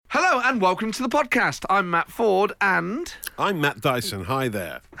Hello and welcome to the podcast. I'm Matt Ford and... I'm Matt Dyson. Hi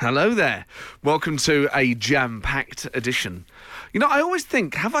there. Hello there. Welcome to a jam-packed edition. You know, I always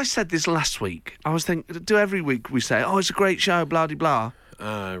think, have I said this last week? I always think, every week we say, oh, it's a great show, blah-de-blah.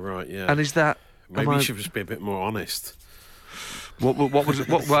 Right, yeah. And is that... Maybe you should just be a bit more honest. Well,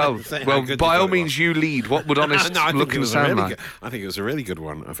 by all means, you lead. What would honest look and sound like? I think it was a really good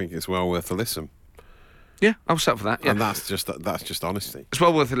one. I think it's well worth a listen. Yeah, I'm set for that. Yeah. And that's just honesty. It's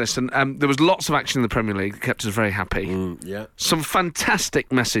well worth a listen. There was lots of action in the Premier League that kept us very happy. Yeah. Some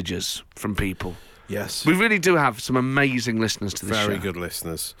fantastic messages from people. Yes. We really do have some amazing listeners to this show. Very good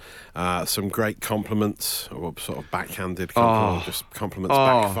listeners. Some great compliments, or sort of backhanded compliments, just compliments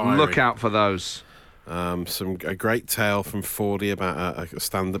backfiring. Look out for those. A great tale from Fordy about a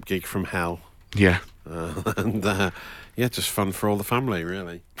stand-up gig from hell. Yeah. Yeah, just fun for all the family,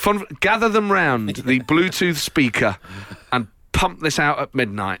 really. Fun. Gather them round the Bluetooth speaker and pump this out at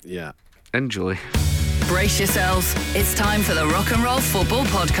midnight. Yeah. Enjoy. Brace yourselves. It's time for the Rock and Roll Football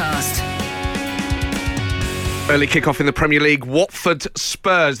Podcast. Early kick-off in the Premier League, Watford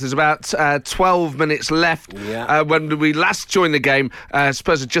Spurs. There's about 12 minutes left. Yeah. When we last joined the game,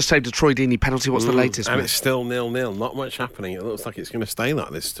 Spurs had just saved a Troy Deeney penalty. What's the latest? And it's still 0-0. Not much happening. It looks like it's going to stay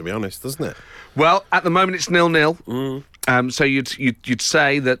like this, to be honest, doesn't it? Well, at the moment it's 0-0. So you'd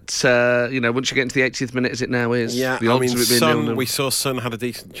say that once you get into the 80th minute, as it now is, yeah. the odds of it being 0-0. We saw Son had a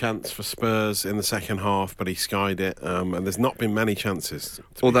decent chance for Spurs in the second half, but he skied it. And there's not been many chances.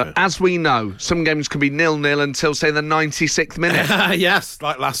 Although, as we know, some games can be 0-0 until say the 96th minute. Yes,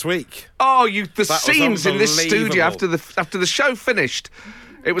 like last week. Oh, the scenes in this studio after the show finished.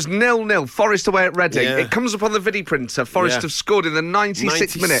 It was 0-0, Forest away at Reading. Yeah. It comes up on the video printer. Forest have scored in the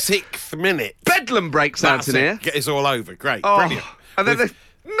 96th minute. 96th minute. Bedlam breaks out in here. It's all over. Great. Oh, Brilliant. And then the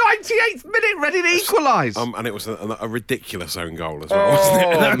 98th minute, Reading equalise. And it was a ridiculous own goal as well,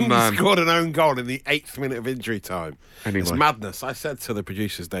 wasn't it? Man. He scored an own goal in the 8th minute of injury time. Anyway. It's madness. I said to the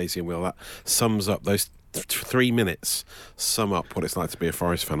producers, Daisy and Will, that sums up those 3 minutes, sum up what it's like to be a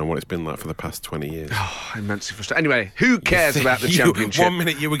Forest fan and what it's been like for the past 20 years. Oh, immensely frustrating. Anyway, who cares about the Championship? 1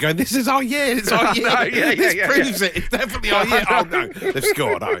 minute you were going, this is our year, it's our year. This proves it, it's definitely our year. Oh, no, they've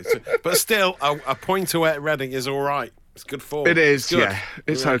scored. But still, a point away at Reading is all right. It's good form. It is, good. yeah.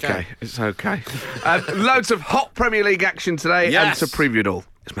 It's okay. It's okay. Loads of hot Premier League action today, Yes. and to preview it all,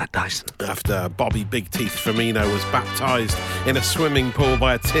 it's Matt Dyson. After Bobby Big Teeth Firmino was baptised in a swimming pool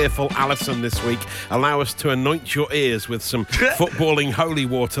by a tearful Alisson this week, allow us to anoint your ears with some footballing holy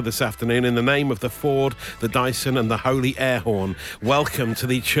water this afternoon in the name of the Ford, the Dyson and the Holy Air Horn. Welcome to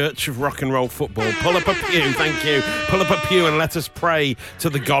the Church of Rock and Roll Football. Pull up a pew, thank you. Pull up a pew and let us pray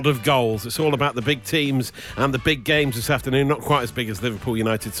to the God of goals. It's all about the big teams and the big games this afternoon. Not quite as big as Liverpool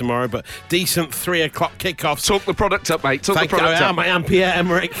United tomorrow, but decent 3 o'clock kickoff. Talk the product up, mate. Talk the Thank you. product up. I am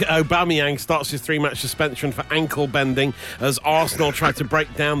Pierre-Emerick Aubameyang starts his 3-match suspension for ankle bending as Arsenal try to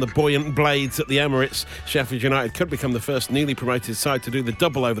break down the buoyant Blades at the Emirates. Sheffield United could become the first newly promoted side to do the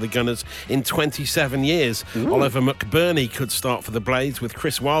double over the Gunners in 27 years. Oliver McBurney could start for the Blades, with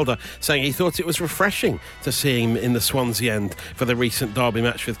Chris Wilder saying he thought it was refreshing to see him in the Swansea end for the recent derby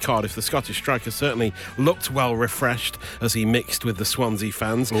match with Cardiff. The Scottish striker certainly looked well refreshed as he mixed with the Swansea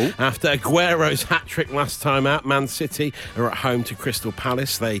fans. After Aguero's hat-trick last time out, Man City are at home to Crystal Palace.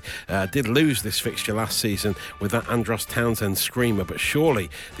 They did lose this fixture last season with that Andros Townsend screamer, but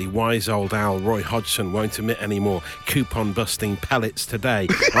surely the wise old owl Roy Hodgson won't emit any more coupon-busting pellets today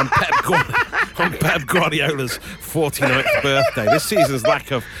on Pep Guardiola's 49th birthday. This season's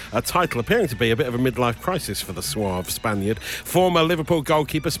lack of a title appearing to be a bit of a midlife crisis for the suave Spaniard. Former Liverpool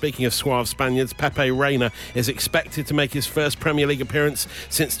goalkeeper, speaking of suave Spaniards, Pepe Reina is expected to make his first Premier League appearance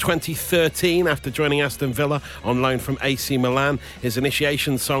since 2013 after joining Aston Villa on loan from AC Milan. His initiation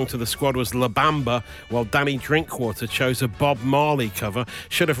song to the squad was La Bamba, while Danny Drinkwater chose a Bob Marley cover.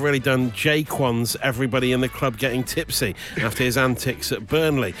 Should have really done Jaquan's Everybody in the Club Getting Tipsy after his antics at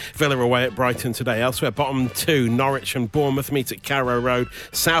Burnley. Villa away at Brighton today. Elsewhere, bottom 2, Norwich and Bournemouth meet at Carrow Road.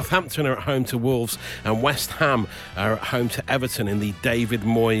 Southampton are at home to Wolves, and West Ham are at home to Everton in the David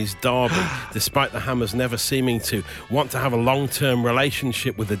Moyes derby. Despite the Hammers never seeming to want to have a long-term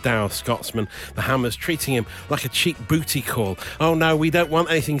relationship with the Dow Scotsman, the Hammers treating him like a cheap booty call. Oh no, we don't want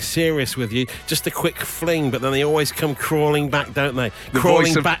anything serious with you, just a quick fling, but then they always come crawling back, don't they?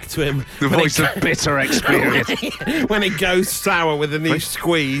 Crawling back to him. The voice of bitter experience. When it goes sour with a new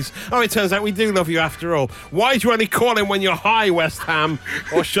squeeze. Oh, it turns out we do love you after all. Why do you only call him when you're high, West Ham?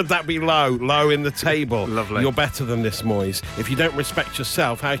 Or should that be low? Low in the table. Lovely. You're better than this, Moyes. If you don't respect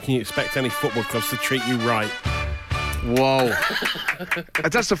yourself, how can you expect any football clubs to treat you right? Whoa.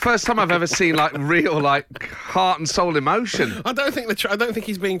 That's the first time I've ever seen real heart and soul emotion. I don't think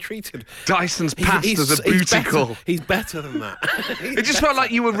he's being treated. Dyson's passed as a booty call. He's better than that. It just felt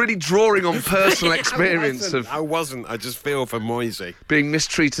like you were really drawing on personal experience I wasn't. I just feel for Moisey. being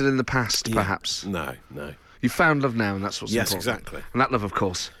mistreated in the past, perhaps. No. You found love now, and that's what's Yes, important. exactly. And that love, of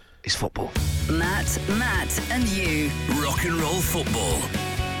course, is football. Matt, and you. Rock and roll football.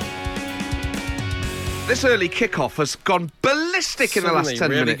 This early kickoff has gone ballistic in the last 10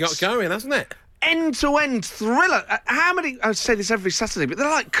 really minutes. got going, hasn't it? End-to-end thriller. How many... I say this every Saturday, but they're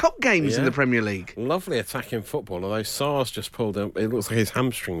like cup games in Yeah. the Premier League. Lovely attacking football, although Sar's just pulled up. It looks like his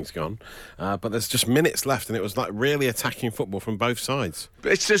hamstring's gone. But there's just minutes left, and it was really attacking football from both sides.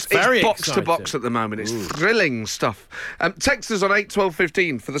 It's just Very it's box to exciting. box at the moment. It's thrilling stuff. Text us on 8 12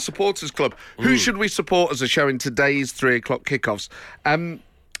 15 for the Supporters Club. Who should we support as a show in today's 3 o'clock kickoffs?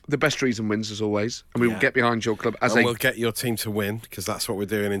 The best reason wins, as always, and we will get behind your club as And a... we'll get your team to win, because that's what we're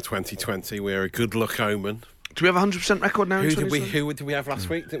doing in 2020. We're a good luck omen. Do we have a 100% record now? Who in did 2020? we have last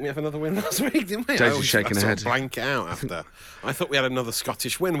week? Didn't we have another win last week, didn't we? Daisy's shaking her I head. sort of blank it out after. I thought we had another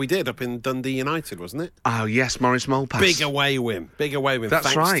Scottish win. We did, up in Dundee United, wasn't it? Oh, yes, Maurice Mulpass. Big away win. That's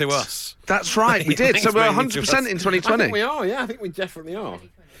thanks right. to us. That's right, we did. So Thanks we're mainly to 100% us. in 2020. I think we are, yeah. I think we definitely are.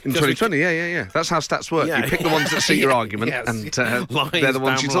 In 2020, yeah. That's how stats work. Yeah. You pick the ones that suit your argument, Yes. and Lies, they're the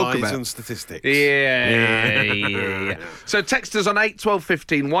ones you damn talk lies about. and statistics. Yeah. So text us on 8 12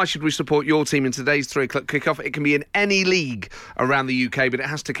 15. Why should we support your team in today's 3 o'clock kickoff? It can be in any league around the UK, but it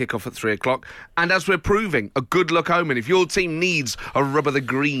has to kick off at 3 o'clock. And as we're proving, a good luck omen. If your team needs a rub of the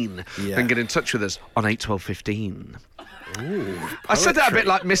green, then get in touch with us on 8 12 15. Ooh, I said that a bit poetry.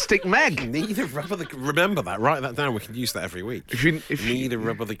 like Mystic Meg. Need a rub of the... Remember that. Write that down. We can use that every week. Need a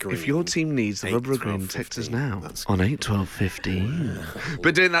rub of the green. If your team needs the 8, rub of the 12, green, text us 15. now That's on 8 12 15.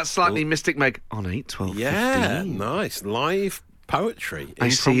 But doing that slightly Mystic Meg on 8 12 Yeah, 15. nice. Live poetry. I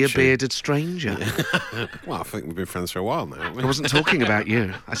see a impromptu. bearded stranger. Well, I think we've been friends for a while now, haven't we? I wasn't talking about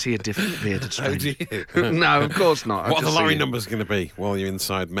you. I see a different bearded Oh, stranger. do you? No, of course not. What are the lorry numbers going to be while you're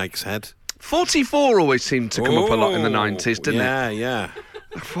inside Meg's head? 44 always seemed to come up a lot in the 90s, didn't it? Yeah.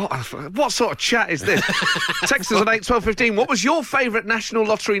 What sort of chat is this? Text us on 8 12 15. What was your favourite National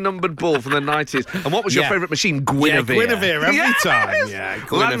Lottery numbered ball from the 90s? And what was your Yeah. favourite machine? Guinevere. Yeah, Guinevere every Yes! time. Yeah,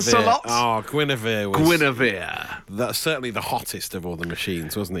 Guinevere. Lancelot. Oh, Guinevere was... Guinevere. That's certainly the hottest of all the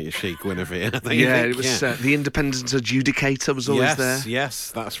machines, wasn't it, your chic Guinevere? Don't you Yeah, think? it was. The Independence Adjudicator was always there.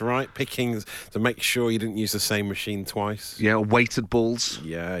 Yes, that's right. Picking to make sure you didn't use the same machine twice. Yeah, weighted balls.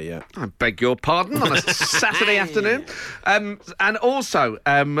 Yeah. I beg your pardon on a Saturday afternoon. And also,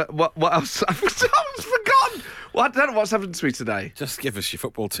 what else? I've forgotten. Well, I don't know what's happened to me today. Just give us your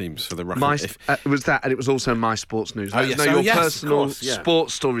football teams for the rock. It was that, and it was also my sports news. Oh, yes. Know Oh, your yes, of personal course, yeah.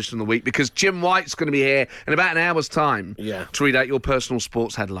 sports stories from the week, because Jim White's going to be here in about an hour's time to read out your personal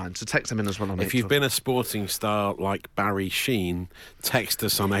sports headlines. So text them in as well on If you've been a sporting star like Barry Sheen, text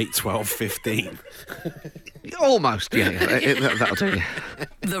us on 8 12 15. Almost, yeah. That'll do you.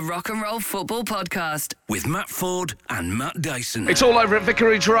 The Rock and Roll Football Podcast. With Matt Ford and Matt Dyson. It's all over at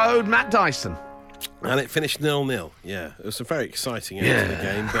Vicarage Road. Matt Dyson. And it finished 0-0. Yeah, it was a very exciting end to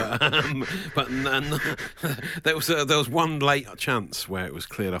the game, there was one late chance where it was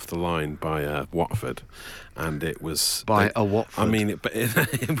cleared off the line by Watford, and it was By a Watford? I mean,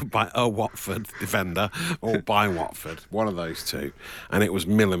 by a Watford defender or by Watford, one of those two, and it was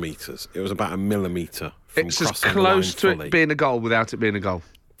millimetres. It was about a millimetre from It's as crossing close the to line fully it being a goal without it being a goal.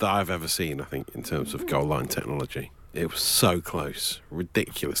 that I've ever seen, I think, in terms of goal line technology. It was so close,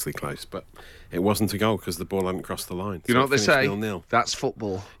 ridiculously close, but it wasn't a goal because the ball hadn't crossed the line. You know what they say? 0-0. That's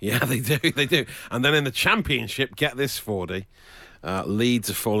football. Yeah, they do. And then in the Championship, get this, Fordy, Leeds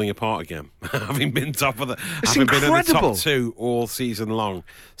are falling apart again. Having been been in the incredible. top two all season long,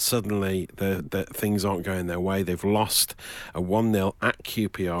 suddenly the things aren't going their way. They've lost a 1-0 at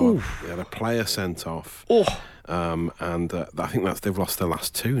QPR. They had a player sent off. I think they've lost their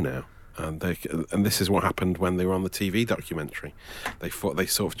last two now. And this is what happened when they were on the TV documentary. They thought they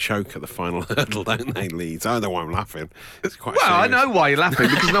sort of choke at the final hurdle, don't they, Leeds? I don't know why I'm laughing. It's quite Well, I serious. know why you're laughing,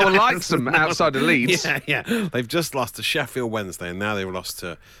 because no one likes them outside of Leeds. Yeah. They've just lost to Sheffield Wednesday, and now they've lost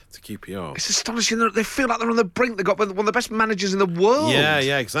to QPR. It's astonishing that they feel like they're on the brink. They've got one of the best managers in the world. Yeah,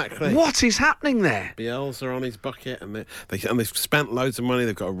 exactly. What is happening there? Bielsa are on his bucket, and they've spent loads of money.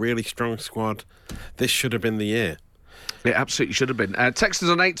 They've got a really strong squad. This should have been the year. It absolutely should have been. Text us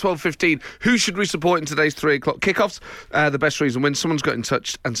on 8 12 15. Who should we support in today's 3 o'clock kickoffs? The best reason when someone's got in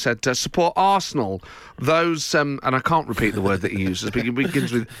touch and said, support Arsenal. Those, and I can't repeat the word that he uses, but it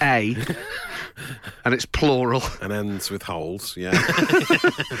begins with A. And it's plural. And ends with holes, yeah.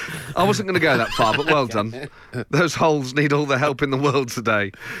 I wasn't going to go that far, but well done. Those holes need all the help in the world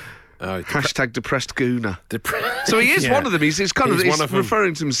today. Oh, Hashtag depressed gooner. So he is one of them. He's kind He's of one of them.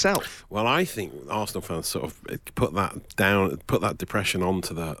 referring to himself. Well, I think Arsenal fans sort of put that depression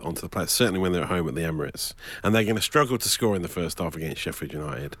onto the players, certainly when they're at home at the Emirates, and they're going to struggle to score in the first half against Sheffield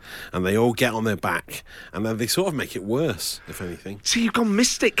United, and they all get on their back, and then they sort of make it worse, if anything. So you've gone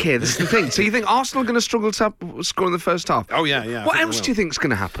mystic here. This is the thing. So you think Arsenal are going to struggle to score in the first half? Oh yeah. What else do you think is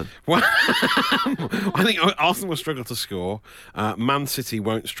going to happen? Well, I think Arsenal will struggle to score. Man City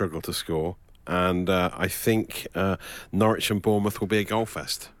won't struggle to score. And I think Norwich and Bournemouth will be a goal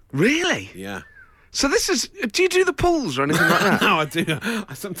fest. Really? Yeah. So this is... Do you do the pools or anything like that? No, I do.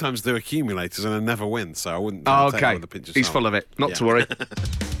 I sometimes do accumulators and I never win, so I wouldn't take Oh, them okay. with a pinch of He's salt. full of it. Not Yeah. to worry.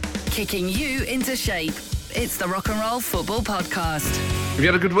 Kicking you into shape. It's the Rock and Roll Football Podcast. Have you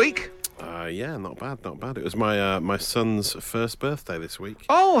had a good week? Yeah, not bad. It was my son's first birthday this week.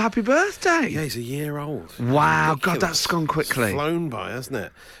 Oh, happy birthday. Yeah, he's a year old. Wow, God, Ridiculous. that's gone quickly. It's flown by, hasn't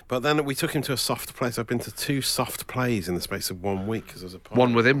it? But then we took him to a soft place. I've been to 2 soft plays in the space of 1 week because there's a party.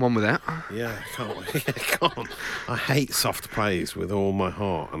 One with him, one without. Yeah, I can't. I hate soft plays with all my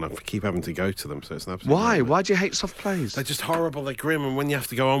heart, and I keep having to go to them. So it's an absolute Why? nightmare. Why do you hate soft plays? They're just horrible. They're grim, and when you have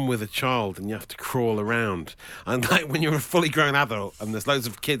to go on with a child and you have to crawl around, and like when you're a fully grown adult and there's loads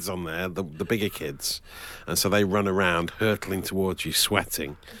of kids on there, the bigger kids, and so they run around hurtling towards you,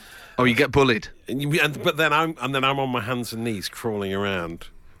 sweating. Oh, you get bullied. But then I'm on my hands and knees crawling around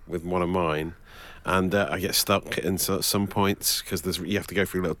with one of mine, and I get stuck in some points because you have to go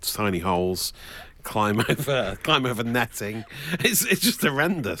through little tiny holes. Climb over netting. It's just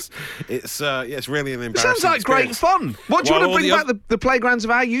horrendous. It's really an embarrassing Sounds like great experience. fun. What do you Well, want to bring all back the the playgrounds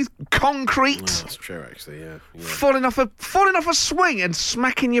of our youth? Concrete. That's true, actually. Yeah. Falling off a swing and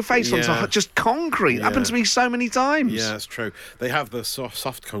smacking your face Yeah. onto just concrete. Yeah. Happened to me so many times. Yeah, that's true. They have the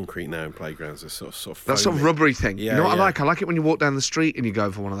soft concrete now in playgrounds. It's sort of That sort of foamy. rubbery thing. Yeah, you know what yeah. I like? I like it when you walk down the street and you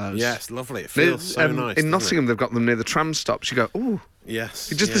go for one of those. Yeah, it's lovely. It feels so nice. In doesn't Nottingham, they've got them near the tram stops. You go, ooh. Yes.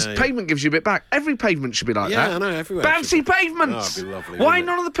 This pavement gives you a bit back. Every pavement should be like that. Yeah, I know, everywhere. Bouncy pavements. Oh, it'd be lovely, Why wouldn't it?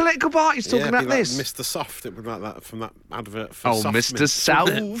 none of the political parties talking it'd be about like this? Mr. Soft, it would be like that from that advert for Oh, Soft Mr. Mints, wasn't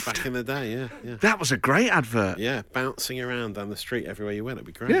it? Soft. Back in the day, yeah. That was a great advert. Yeah, bouncing around down the street everywhere you went, it'd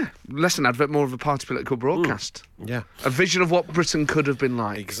be great. Yeah, less an advert, more of a party political broadcast. Yeah. A vision of what Britain could have been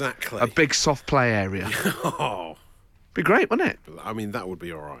like. Exactly. A big soft play area. Oh, Be great, wouldn't it? I mean, that would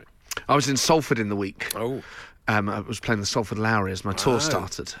be all right. I was in Salford in the week. Oh, I was playing the Salford Lowry as my tour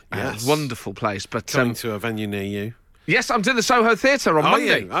started. yes. Wonderful place. But coming to a venue near you. yes, I'm doing the Soho Theatre on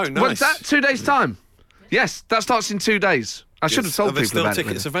Monday. you? Oh, nice. When's that? 2 days' time. Yes, that starts in 2 days. I should have Are told there people still about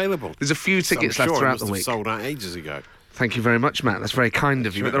tickets it. available? There's a few tickets I'm left sure it throughout must the have week. sold out ages ago. Thank you very much, Matt. That's very kind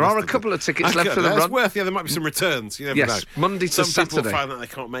of you. Sure But it there are must a have couple done. of tickets left Okay, for the that's run. worth. Yeah, there might be some returns. You never Yes, know. Monday to Some Saturday. people find that they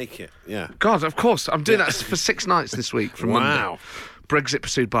can't make it. Yeah. God, of course. I'm doing that for 6 nights this week from Wow. Monday. Brexit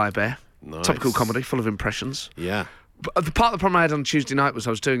pursued by a bear. Nice. Topical comedy, full of impressions. Yeah. But the part of the problem I had on Tuesday night was I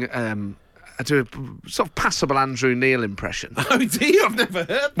was doing I do a sort of passable Andrew Neil impression. Oh, do you? I've never heard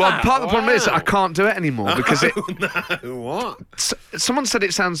that. Well, part of the problem is that I Wow. can't do it anymore because it. No, what? Someone said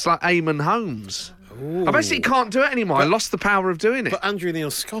it sounds like Eamon Holmes. I basically can't do it anymore. I lost the power of doing it. But Andrew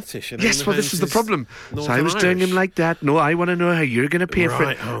Neil's Scottish. And Yes, Eamon well, this Holmes is the is problem. So I Northern was doing him Irish. like that. No, I want to know how you're going to pay for it.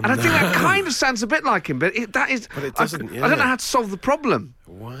 Right, oh, And I think that no. kind of sounds a bit like him, but that is. But it doesn't, I don't know yeah. how to solve the problem.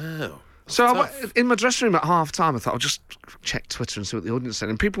 Wow. So I Tough. went in my dressing room at half time. I thought I'll just check Twitter and see what the audience said.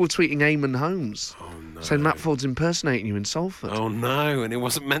 And people were tweeting Eamon Holmes, saying Matt Ford's impersonating you in Salford. Oh, no, and it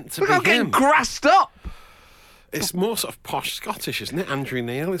wasn't meant to Look, be I'm getting him. grassed up. It's more sort of posh Scottish, isn't it? Andrew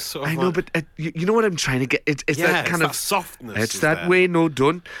Neil is sort of I know, like... but you know what I'm trying to get? It's yeah, that kind it's of that softness. It's is that there. way, no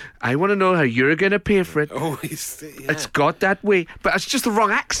done. I want to know how you're going to pay for it. Oh, it's... Yeah. It's got that way, but it's just the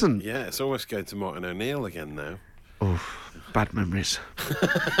wrong accent. Yeah, it's almost going to Martin O'Neill again now. Oh, bad memories.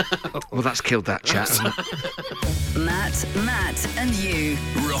 Well, that's killed that chat. hasn't it? Matt, and you.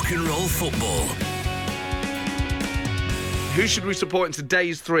 Rock and roll football. Who should we support in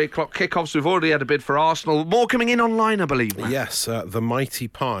today's 3 o'clock kickoffs? We've already had a bid for Arsenal. More coming in online, I believe. Matt. Yes, the Mighty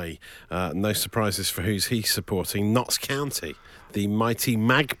Pie. No surprises for who's he supporting. Notts County. The Mighty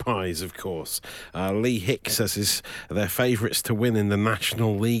Magpies, of course. Lee Hicks says their favourites to win in the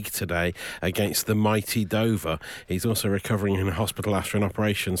National League today against the Mighty Dover. He's also recovering in a hospital after an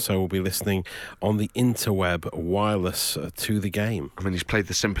operation, so we'll be listening on the interweb wireless to the game. I mean, he's played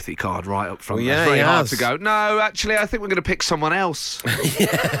the sympathy card right up front. Well, yeah, It's very he hard has. to go, no, actually, I think we're going to pick someone else.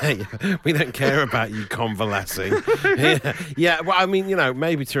 We don't care about you convalescing. Yeah, well, I mean,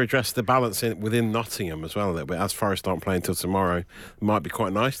 maybe to address the balance within Nottingham as well a little bit, as Forest aren't playing till tomorrow. it might be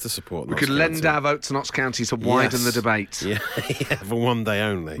quite nice to support. We could lend our vote to Notts County to widen the debate. Yeah, for one day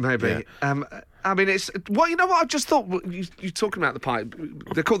only. Maybe. Yeah. I mean, it's... Well, you know what? I just thought... You're talking about the pie.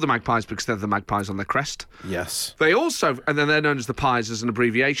 They're called the Magpies because they're the magpies on their crest. Yes. They also... And then they're known as the Pies as an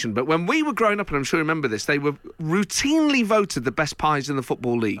abbreviation. But when we were growing up, and I'm sure you remember this, they were routinely voted the best pies in the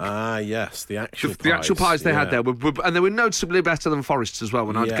Football League. Ah, yes. The actual pies. The actual pies they had there. And they were noticeably better than Forest's as well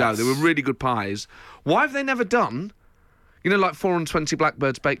when I'd go. They were really good pies. Why have they never done... like 4 and 20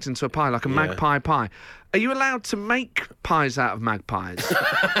 blackbirds baked into a pie, like a magpie pie. Are you allowed to make pies out of magpies?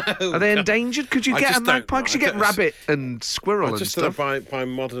 Are they endangered? Could you get a magpie? Could you get rabbit and squirrel and stuff? By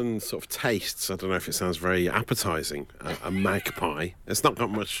modern sort of tastes, I don't know if it sounds very appetising. A magpie. It's not got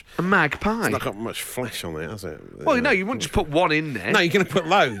much... A magpie? It's not got much flesh on it, has it? Well, you wouldn't just put one in there. No, you're going to put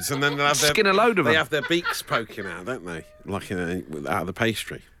loads, and then they'll have skin a load of them. They have their beaks poking out, don't they? Like out of the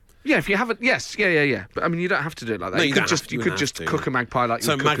pastry. Yeah, if you haven't, yes, yeah. But I mean, you don't have to do it like that. No, you could just cook a magpie like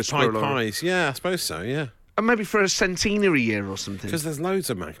you cook a squirrel. So magpie pies, yeah, I suppose so, yeah. And maybe for a centenary year or something. Because there's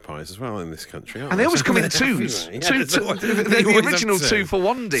loads of magpies as well in this country, aren't and they always come in twos. They're the original 2 for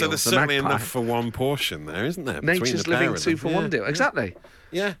 1 deal. So there's certainly enough for one portion there, isn't there? Nature's living 2 for 1 deal. Exactly.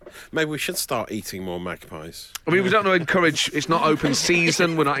 Yeah, maybe we should start eating more magpies. I mean, we don't encourage. It's not open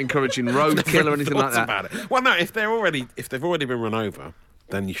season. We're not encouraging roadkill or anything like that. About it. Well, no, if they've already been run over,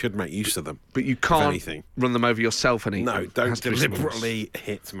 then you should make use of them. But you can't run them over yourself and eat them. No, don't deliberately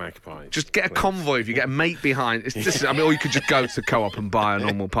hit magpies. Just get a convoy if you get a mate behind. It's just, I mean, or you could just go to Co-op and buy a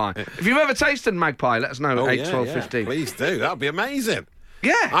normal pie. If you've ever tasted magpie, let us know. 8, 12, 15. Please do. That'd be amazing.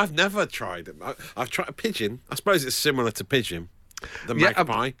 Yeah. I've never tried it. I've tried a pigeon. I suppose it's similar to pigeon. The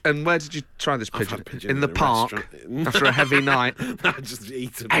magpie. And where did you try this pigeon? I've had pigeon in the park after a heavy night? No, just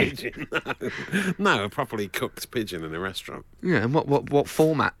eat a pigeon. No, a properly cooked pigeon in a restaurant. Yeah, and what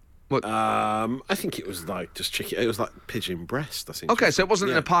format? I think it was like just chicken. It was like pigeon breast, I think. Okay, so it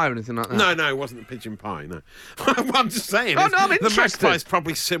wasn't in a pie or anything like that? No, it wasn't a pigeon pie, no. I'm just saying. Oh, no, I'm the interested. magpie's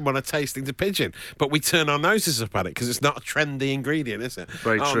probably similar tasting to pigeon, but we turn our noses up at it because it's not a trendy ingredient, is it?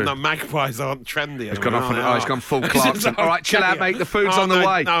 Very true. No, magpies aren't trendy. He's gone off on it. Oh, he's gone full Clarkson. All right, chill out, mate. The food's on the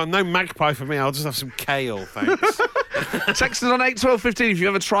way. No magpie for me. I'll just have some kale, thanks. Text us on 8, 12, 15 if you've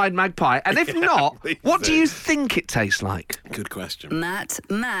ever tried magpie. And if not, what do you think it tastes like? Good question. Matt,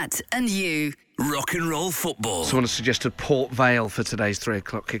 and you. Rock and roll football. Someone has suggested Port Vale for today's 3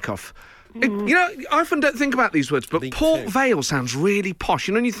 o'clock kickoff. I often don't think about these words, but Port Vale sounds really posh.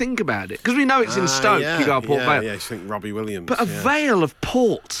 When you think about it, because we know it's in Stoke. You go Port Vale. Yeah, you think Robbie Williams. But a Vale of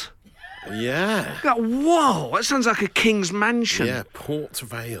Port. Yeah. Whoa, that sounds like a king's mansion. Yeah, Port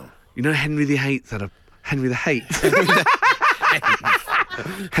Vale. You know Henry VIII had a Henry VIII.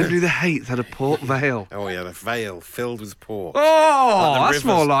 Henry VIII had a Port Vale. Oh, yeah, the Vale filled with port. Oh, that's rivers,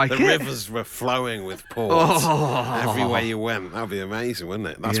 more like the it. The rivers were flowing with port. Everywhere you went. That would be amazing, wouldn't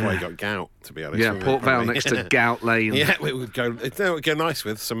it? That's why you got gout, to be honest. Yeah, Port Vale next to Gout Lane. Yeah, it would go nice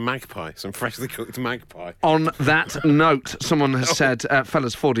with some magpie, some freshly cooked magpie. On that note, someone has said,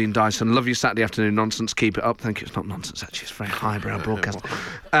 fellas, 14 Dyson, love your Saturday afternoon nonsense, keep it up. Thank you. It's not nonsense, actually. It's very highbrow broadcast.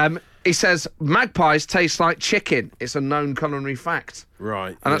 He says, magpies taste like chicken. It's a known culinary fact.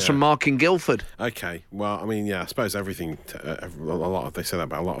 Right. And that's from Mark in Guildford. Okay. Well, I mean, I suppose everything, they say that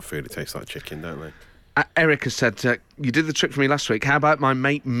about a lot of food, it tastes like chicken, don't they? Eric has said, you did the trick for me last week. How about my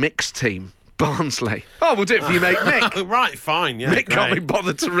mate Mick's team? Barnsley. Oh, we'll do it for you, mate Mick. Right, fine, yeah. Mick can't be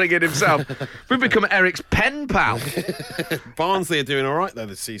bothered to ring it himself. We've become Eric's pen pal. Barnsley are doing all right, though,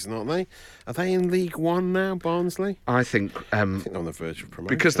 this season, aren't they? Are they in League One now, Barnsley? I think they're on the verge of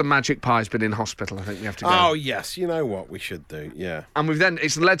promotion. Because the Magic Pie's been in hospital, I think we have to go. Oh, yes. You know what we should do, yeah. And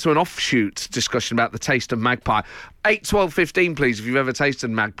it's led to an offshoot discussion about the taste of magpie. 8, 12, 15, please, if you've ever tasted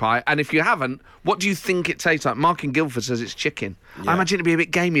magpie. And if you haven't, what do you think it tastes like? Mark in Guildford says it's chicken. Yeah. I imagine it'd be a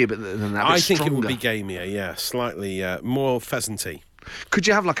bit gamier than that. I think it would be gamier, yeah. Slightly more pheasanty. Could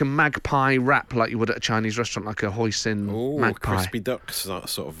you have like a magpie wrap like you would at a Chinese restaurant, like a hoisin magpie? Crispy duck sort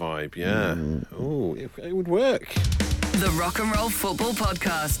of vibe, yeah. Oh, it would work. The Rock and Roll Football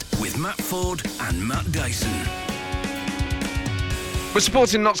Podcast with Matt Ford and Matt Dyson. We're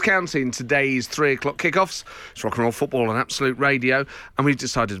supporting Notts County in today's 3 o'clock kickoffs. It's Rock and Roll Football on Absolute Radio, and we've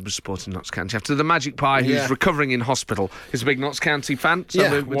decided we're supporting Notts County after the Magic Pie, who's recovering in hospital, is a big Notts County fan.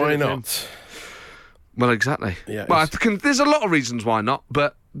 So why not? Well, exactly. Yeah, well, there's a lot of reasons why not,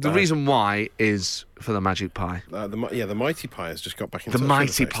 but The reason why is for the Magic Pie. The Mighty Pie has just got back into The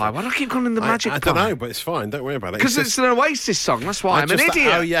Mighty Pie. Why do I keep calling him the Magic Pie? I don't know, but it's fine. Don't worry about it. Because it's an Oasis song. That's why I'm an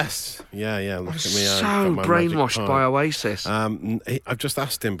idiot. Oh, yes. Yeah. Look at me. So brainwashed by Oasis. I've just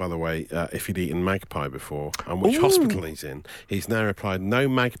asked him, by the way, if he'd eaten magpie before and which hospital he's in. He's now replied, no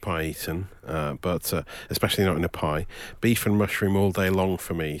magpie eaten, but especially not in a pie. Beef and mushroom all day long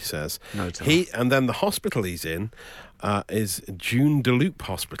for me, he says. No, and then the hospital he's in is Joondalup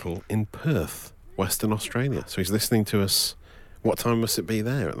Hospital in Perth, Western Australia. So he's listening to us. What time must it be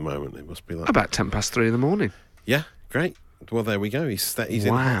there at the moment? It must be like about 3:10 in the morning. Yeah, great. Well, there we go. He's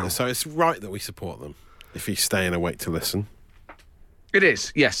wow. in. So it's right that we support them if he's staying awake to listen. It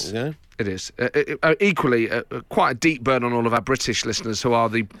is, yes. Yeah. It is. Equally, quite a deep burn on all of our British listeners who are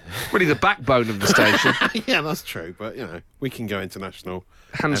really the backbone of the station. Yeah, that's true. But, we can go international.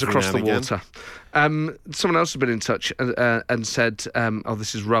 Hands across the water. Someone else has been in touch and said,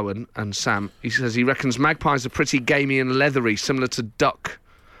 this is Rowan and Sam. He says he reckons magpies are pretty gamey and leathery, similar to duck,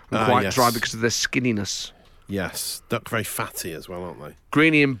 and quite dry because of their skinniness. Yes, duck very fatty as well, aren't they?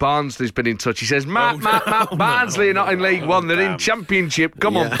 Greenie in Barnsley's been in touch. He says, Matt, Barnsley are not in League One, they're in Championship.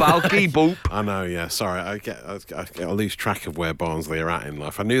 Come on, Balky, boop. I know, yeah. Sorry, I lose track of where Barnsley are at in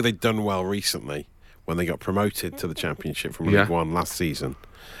life. I knew they'd done well recently when they got promoted to the Championship from League One last season.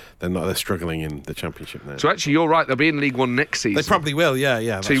 They're struggling in the Championship now. So actually, you're right. They'll be in League One next season. They probably will.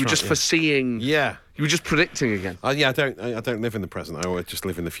 Yeah. So you were just foreseeing. Yeah. You were just predicting again. I don't live in the present. I always just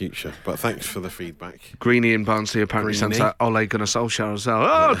live in the future. But thanks for the feedback. Greenie in Barnsley apparently sent out Ole Gunnar Solskjaer as well.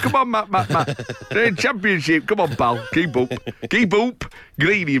 Oh, come on, Matt. They're in Championship. Come on, pal. Keep up.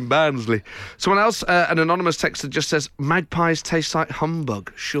 Greenie in Barnsley. Someone else, an anonymous texter, just says, magpies taste like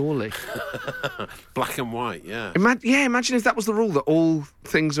humbug, surely. Black and white, yeah. Imagine if that was the rule, that all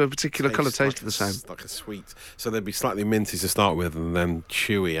things of a particular colour tasted the same. Like a sweet. So they'd be slightly minty to start with and then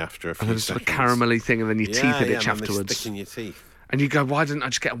chewy after a few seconds. And then sort of caramelly thing and then your teeth a itch afterwards. They stick in your teeth. And you go, why didn't I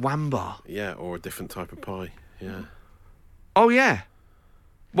just get a whambar? Yeah, or a different type of pie, yeah. Oh, yeah.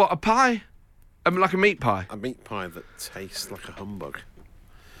 What, a pie? Like a meat pie? A meat pie that tastes like a humbug.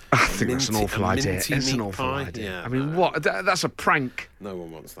 I think that's an awful idea. It's an awful idea. Yeah, I mean, what? That's a prank. No one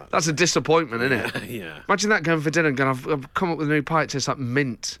wants that. That's a disappointment, isn't it? Yeah. Imagine that going for dinner and going, I've come up with a new pie. It tastes like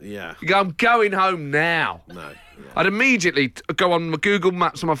mint. Yeah. You go, I'm going home now. No. Yeah. I'd immediately go on my Google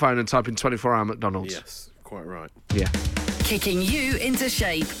Maps on my phone and type in 24-hour McDonald's. Yes, quite right. Yeah. Kicking you into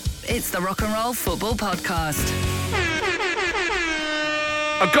shape. It's the Rock and Roll Football Podcast.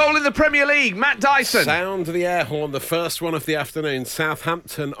 A goal in the Premier League, Matt Dyson. Sound the air horn, the first one of the afternoon.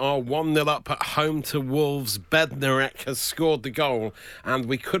 Southampton are 1-0 up at home to Wolves. Bednarek has scored the goal, and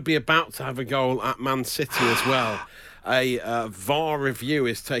we could be about to have a goal at Man City as well. A VAR review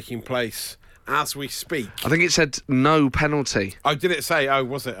is taking place as we speak. I think it said no penalty. Oh, did it say? Oh,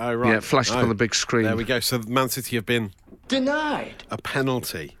 was it? Oh, right. Yeah, it flashed on the big screen. There we go. So Man City have been denied a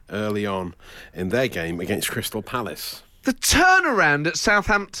penalty early on in their game against Crystal Palace. The turnaround at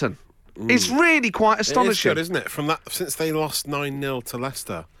Southampton is really quite astonishing. It is good, isn't it? From that, since they lost 9-0 to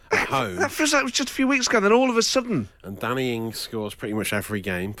Leicester at home. That feels like it was just a few weeks ago, then all of a sudden. And Danny Ings scores pretty much every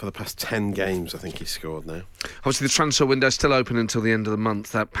game. For the past 10 games, I think he's scored now. Obviously, the transfer window is still open until the end of the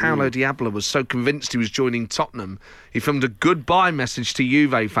month. Paulo Diablo was so convinced he was joining Tottenham, he filmed a goodbye message to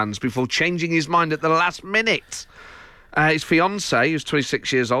Juve fans before changing his mind at the last minute. His fiancée, who's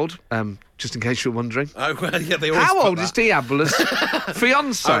 26 years old, just in case you're wondering. Oh, well, yeah, they always How old is Diablo's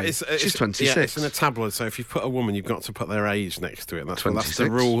fiancée? She's 26. Yeah, it's in a tabloid, so if you put a woman, you've got to put their age next to it. That's the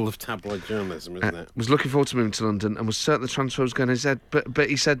rule of tabloid journalism, isn't it? Was looking forward to moving to London and was certain the transfer was going to his head, but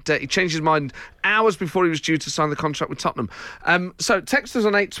he said he changed his mind hours before he was due to sign the contract with Tottenham. So text us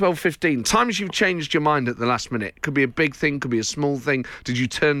on 81215. Times you've changed your mind at the last minute. Could be a big thing, could be a small thing. Did you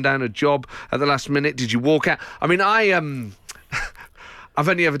turn down a job at the last minute? Did you walk out? I mean, I've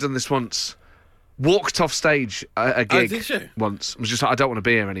only ever done this once. Walked off stage at a gig once. Was just like, I don't want to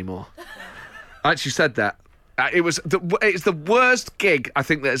be here anymore. I actually said that. It's the worst gig I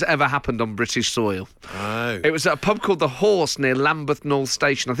think that has ever happened on British soil. Oh. It was at a pub called The Horse near Lambeth North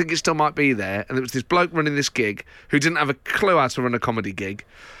Station. I think it still might be there. And there was this bloke running this gig who didn't have a clue how to run a comedy gig.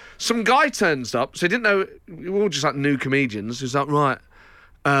 Some guy turns up, so he didn't know. We were all just like new comedians. He was like, right,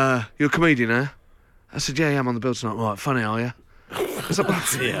 you're a comedian, eh? I said, yeah, I'm on the bill tonight. Right, funny, are you? I was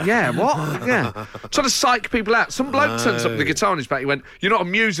like, yeah, what? Yeah. Trying to psych people out. Some bloke turns up with a guitar on his back. He went, you're not a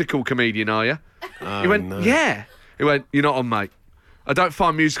musical comedian, are you? He went, yeah. He went, you're not on, mate. I don't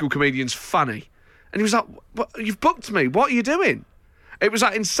find musical comedians funny. And he was like, what? You've booked me. What are you doing? It was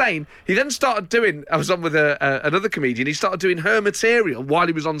like insane. He then started doing, I was on with another comedian. He started doing her material while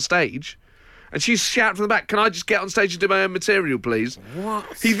he was on stage. And she's shouting from the back, can I just get on stage and do my own material, please? What?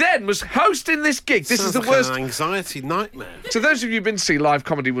 He then was hosting this gig. This is Sounds the like worst. an anxiety nightmare. So those of you who've been to see live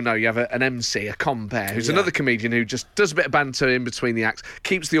comedy will know you have an MC, a compere, who's Yeah. another comedian who just does a bit of banter in between the acts,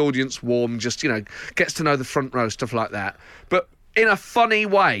 keeps the audience warm, just, gets to know the front row, stuff like that. But in a funny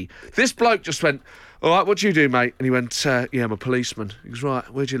way. This bloke just went, all right, what do you do, mate? And he went, yeah, I'm a policeman. He goes, right,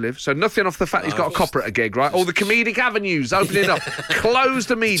 where do you live? So nothing off the fact he's got a copper at a gig, right? All the comedic avenues opening up, closed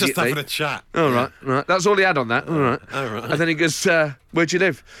immediately. Just having a chat. All right. That's all he had on that. All right. And then he goes, where do you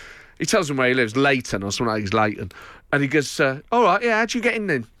live? He tells him where he lives, Leighton or something like he's Leighton. And he goes, all right, yeah, how'd you get in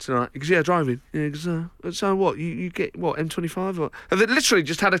then tonight? He goes, yeah, driving. Yeah, he goes, so what? You get, what, M25? Or? And they literally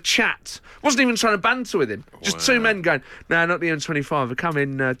just had a chat. Wasn't even trying to banter with him. Just two men going, no, not the M25. I come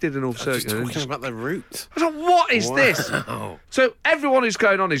in, did an North Circuit. Just talking about the route. I was like, what is this? So everyone who's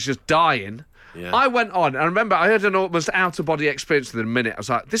going on is just dying. Yeah. I went on, and I remember I had an almost out-of-body experience within a minute. I was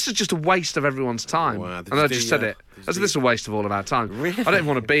like, this is just a waste of everyone's time. Wow, And I just said it. I said, this is a waste of all of our time. Really? I don't even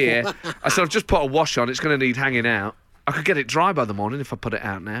want to be here. I said, I've just put a wash on. It's going to need hanging out. I could get it dry by the morning if I put it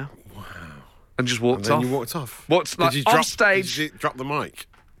out now. Wow. And just walked And then off. you walked off. What's like Did you off drop, stage? Did you drop the mic?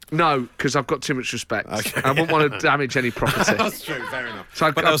 No, because I've got too much respect. Okay. I wouldn't want to damage any property. That's true, fair enough.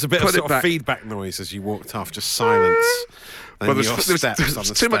 So But there was a bit of put it sort of back. feedback noise as you walked off, just silence. And Well, your there was steps on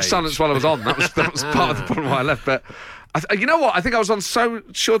the too much stage. silence while I was on. That was part of the problem why I left. But you know what? I think I was on so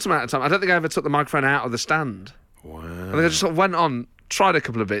short amount of time. I don't think I ever took the microphone out of the stand. Wow. I think I just sort of went on, tried a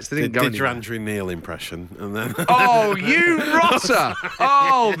couple of bits. They didn't go Did your anywhere. Andrew Neil impression, and then Oh, you rotter!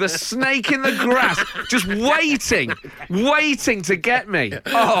 Oh, the snake in the grass, just waiting to get me.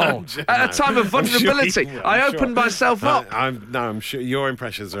 Oh, at a time of I'm sure vulnerability, you will, I I'm opened sure. myself up. I'm sure your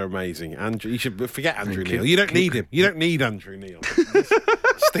impressions are amazing. Andrew, you should forget Andrew you. Neil. You don't need him. You don't need Andrew Neil.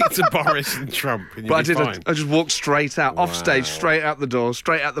 Stick to Boris and Trump, and you'll But be I fine. I just walked straight out, off stage, Wow. straight out the door,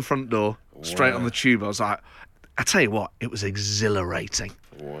 straight out the front door, straight Wow. on the tube. I was like, I tell you what, it was exhilarating.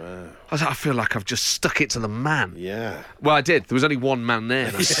 Wow. I feel like I've just stuck it to the man. Yeah. Well, I did. There was only one man there,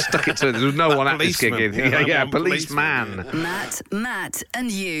 and I stuck it to him. There was no one at this gig. Policeman. Yeah, Yeah, one policeman. policeman, Matt, and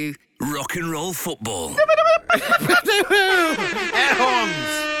you. Rock and roll football. Air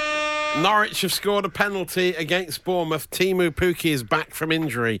horns. Norwich have scored a penalty against Bournemouth. Timu Pukki is back from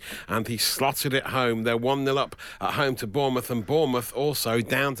injury and he slotted it home. They're 1-0 up at home to Bournemouth, and Bournemouth also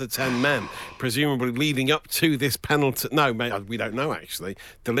down to 10 men, presumably leading up to this penalty. No, mate, we don't know actually.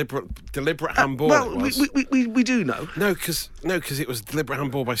 Deliberate handball. Well, it was. we do know. No, because it was deliberate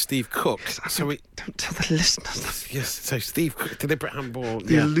handball by Steve Cook. So we. Don't tell the listeners. Yes, so Steve Cook, deliberate handball.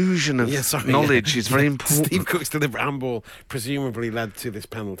 The illusion of knowledge is very important. Steve Cook's deliberate handball presumably led to this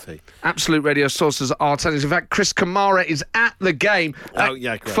penalty. Absolute Radio sources are telling us. In fact, Chris Kamara is at the game Oh,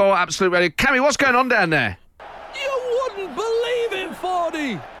 yeah, great. for Absolute Radio. Cammy, what's going on down there? You wouldn't believe it,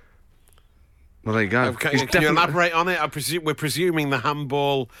 Fordy. Well, there you go. Okay, He's can you elaborate on it? We're presuming the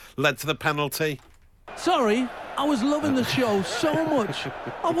handball led to the penalty. Sorry, I was loving the show so much.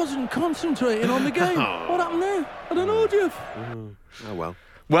 I wasn't concentrating on the game. What happened there? I don't know, Jeff. Oh, well.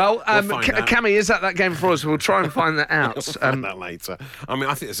 Well, We'll find out. Cammy is at that game for us. We'll try and find that out. We'll find that later. I mean,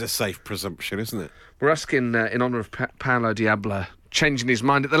 I think it's a safe presumption, isn't it? We're asking in honour of Paolo Diablo changing his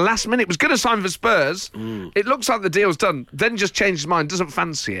mind at the last minute. Was going to sign for Spurs. It looks like the deal's done. Then just changed his mind. Doesn't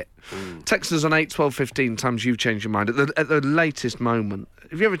fancy it. Text us on 8 12 15 times you've changed your mind at the latest moment.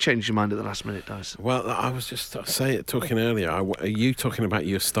 Have you ever changed your mind at the last minute, Dyson? Well, I was just talking earlier. Are you talking about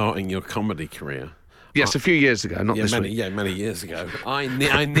you starting your comedy career? Yes, a few years ago, not this many, week. many years ago. I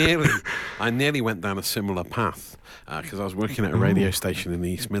nearly went down a similar path because I was working at a radio station in the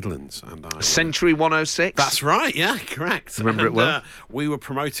East Midlands, and Century 106. That's right, yeah, correct. Remember it well. We were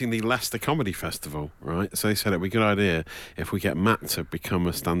promoting the Leicester Comedy Festival, right? So they said it'd be a good idea if we get Matt to become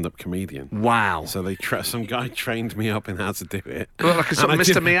a stand-up comedian. Wow. So some guy trained me up in how to do it. Look like a sort of And I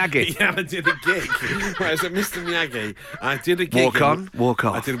Mr. Miyagi. Yeah, I did a gig. Right, so Mr. Miyagi, I did a gig. Walk on, walk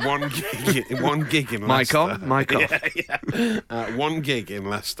off. I did one gig in Mic Leicester. on, mic off. Yeah. One gig in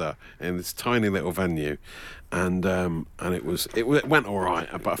Leicester in this tiny little venue, and it went all right,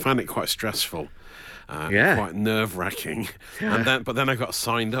 but I found it quite stressful. Quite nerve-wracking. Yeah. But then I got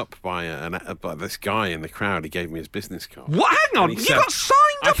signed up by this guy in the crowd. He gave me his business card. What? Hang on, And he you said, got signed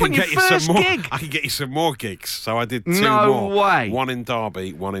up on your first gig? I can get you some more gigs. So I did two No more. way. One in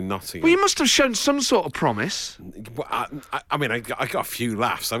Derby, one in Nottingham. Well, you must have shown some sort of promise. Well, I mean, I got a few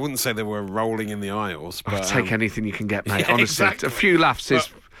laughs. I wouldn't say they were rolling in the aisles. But I'll take anything you can get, mate. yeah, Honestly, exactly. a few laughs is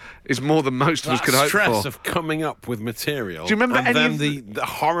is more than most of us could hope stress for. of coming up with material. Do you remember and any then of the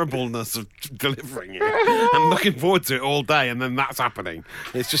horribleness of delivering it and looking forward to it all day, and then that's happening.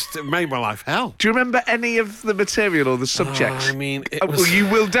 It made my life hell. Do you remember any of the material or the subjects? I mean, it Well, was... you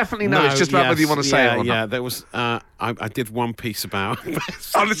will definitely know. It's just about whether you want to say it or not. Yeah, there was... I did one piece about...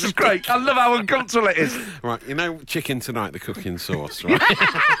 Oh, this is great. I love how uncomfortable it is. Right, you know Chicken Tonight, the cooking sauce, right?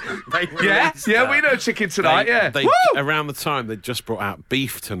 Yeah, we know Chicken Tonight, They, around the time they just brought out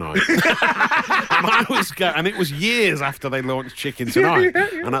Beef Tonight. And it was years after they launched Chicken Tonight.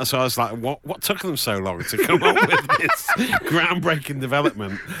 And that's why I was like, what took them so long to come up with this groundbreaking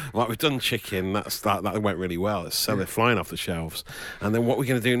development? Like, we've done chicken, that went really well. It's selling flying off the shelves. And then what are we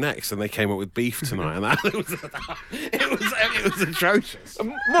going to do next? And they came up with Beef Tonight. And it was atrocious.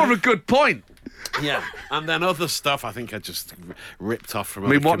 More of a good point. Yeah, and then other stuff I think I just ripped off from I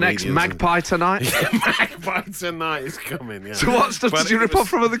mean, other what next? comedians Magpie Tonight? Magpie Tonight is coming, yeah. So what stuff did you rip off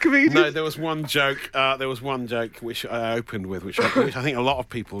from other comedians? No, there was one joke which I opened with, which I think a lot of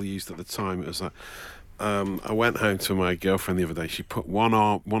people used at the time. It was like, I went home to my girlfriend the other day. She put one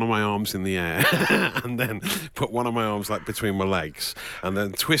of my arms in the air and then put one of my arms like between my legs and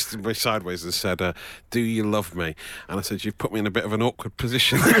then twisted me sideways and said, do you love me? And I said, you've put me in a bit of an awkward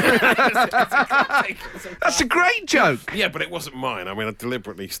position. That's a great joke. Yeah, but it wasn't mine. I mean, I'd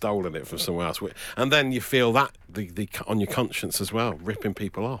deliberately stolen it from somewhere else. And then you feel that the on your conscience as well, ripping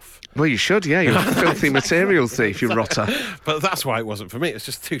people off. Well, you should, yeah. You're a filthy material thief, you rotter. But that's why it wasn't for me. It's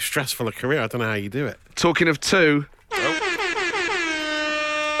just too stressful a career. I don't know how you do it. Talking of two...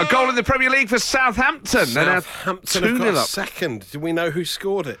 A goal in the Premier League for Southampton. Southampton have got second. Do we know who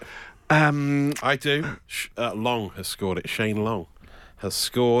scored it? I do. Long has scored it. Shane Long has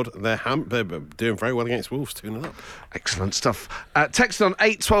scored. They're doing very well against Wolves, 2-0 up. Excellent stuff. Text on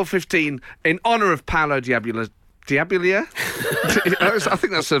 8-12-15 in honour of Paolo Diabula. Diabulia? I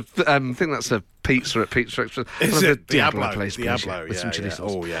think that's a pizza at Pizza Express. Is it Diablo? Diablo, with some chili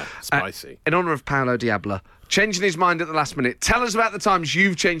sauce. Oh, yeah. Spicy. In honour of Paolo Diabla, changing his mind at the last minute. Tell us about the times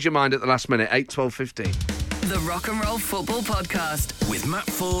you've changed your mind at the last minute. 8-12-15. The Rock and Roll Football Podcast. With Matt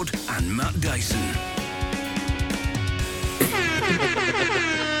Ford and Matt Dyson.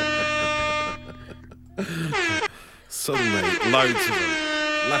 Suddenly, loads of them.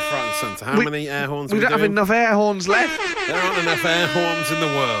 Left, right and centre. How many air horns We don't have enough air horns left. There aren't enough air horns in the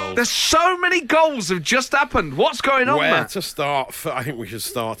world. There's so many goals have just happened. What's going on, Where Matt? to start? I think we should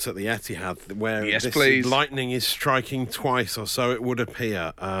start at the Etihad, where Yes, this please. lightning is striking twice, or so it would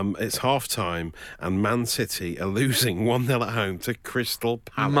appear. It's half-time, and Man City are losing 1-0 at home to Crystal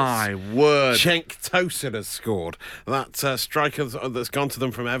Palace. My word. Cenk Tosun has scored. That striker that's gone to them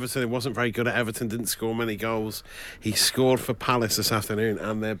from Everton, it wasn't very good at Everton, didn't score many goals. He scored for Palace this afternoon,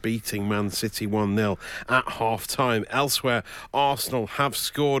 and they're beating Man City 1-0 at half-time. Elsewhere, Arsenal have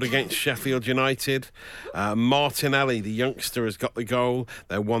scored against Sheffield United. Martinelli, the youngster, has got the goal.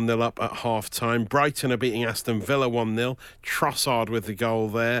 They're 1-0 up at half-time. Brighton are beating Aston Villa 1-0. Trossard with the goal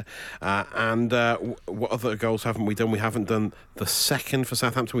there. What other goals haven't we done? We haven't done the second for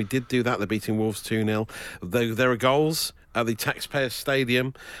Southampton. We did do that. They're beating Wolves 2-0. There are goals at the Taxpayer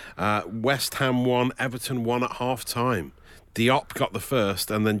Stadium. West Ham 1, Everton 1 at half-time. Diop got the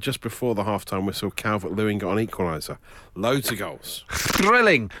first, and then just before the half-time whistle, Calvert-Lewin got an equaliser. Loads of goals.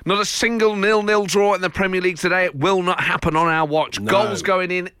 Thrilling. Not a single 0-0 draw in the Premier League today. It will not happen on our watch. No. Goals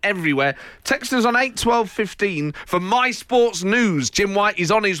going in everywhere. Text us on 8-12-15 for My Sports News. Jim White is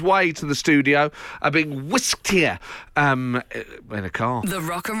on his way to the studio, being whisked here in a car. The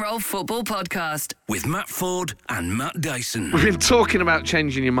Rock and Roll Football Podcast. With Matt Ford and Matt Dyson. We've been talking about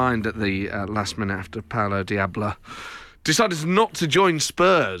changing your mind at the last minute after Paolo Diabla decided not to join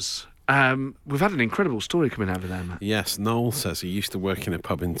Spurs. We've had an incredible story coming out of there, Matt. Yes, Noel says he used to work in a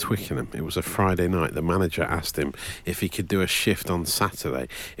pub in Twickenham. It was a Friday night. The manager asked him if he could do a shift on Saturday.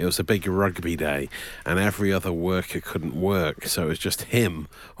 It was a big rugby day, and every other worker couldn't work, so it was just him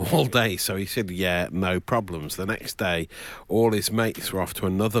all day. So he said, yeah, no problems. The next day, all his mates were off to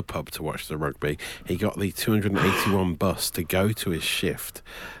another pub to watch the rugby. He got the 281 bus to go to his shift.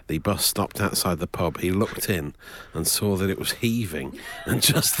 The bus stopped outside the pub. He looked in and saw that it was heaving and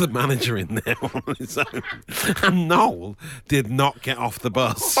just the manager in there on his own. And Noel did not get off the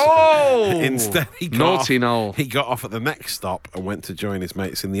bus. Oh! Instead, Naughty Noel. He got off at the next stop and went to join his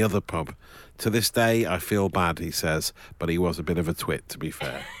mates in the other pub. To this day, I feel bad, he says, but he was a bit of a twit, to be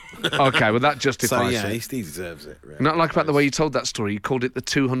fair. Okay, well, that justifies So, yeah, it. he deserves it. Really. Not like about the way you told that story. You called it the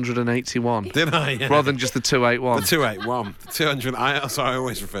 281. Did I? Yeah. Rather than just the 281. The 281. The 200. I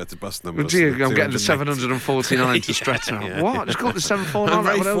always refer to bus numbers. Oh, dear, the I'm getting the 280. 749 to stretch out. Yeah. What? Just call it the 749? I'm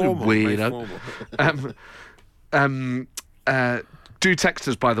very That would formal, be very weirdo. Do text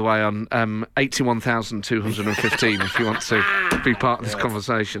us, by the way, on 81,215 if you want to be part of this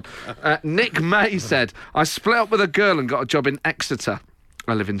conversation. Nick May said, I split up with a girl and got a job in Exeter.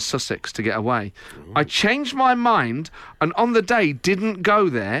 I live in Sussex to get away. I changed my mind and on the day didn't go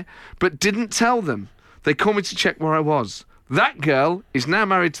there, but didn't tell them. They called me to check where I was. That girl is now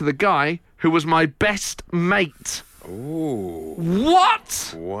married to the guy who was my best mate. Ooh.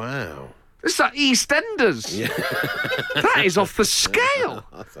 What? Wow. It's like EastEnders. Yeah. That is off the scale.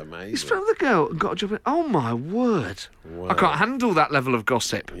 That's amazing. He's from the girl and got a job. Oh my word! Wow. I can't handle that level of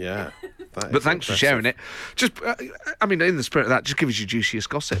gossip. Yeah. But thanks for sharing it. Just, I mean, in the spirit of that, just give us your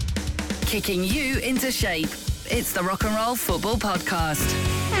juiciest gossip. Kicking you into shape. It's the Rock and Roll Football Podcast.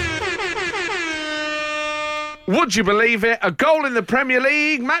 Would you believe it? A goal in the Premier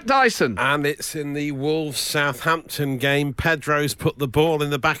League, Matt Dyson. And it's in the Wolves-Southampton game. Pedro's put the ball in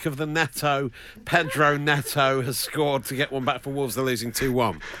the back of the Neto. Pedro Neto has scored to get one back for Wolves. They're losing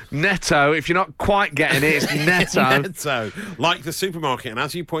 2-1. Neto, if you're not quite getting it, it's Neto. Neto, like the supermarket. And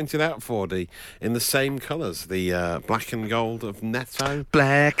as you pointed out, Fordy, in the same colours, the black and gold of Neto.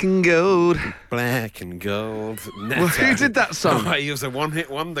 Black and gold. Black and gold. Neto. Well, who did that song? Oh, he was a one-hit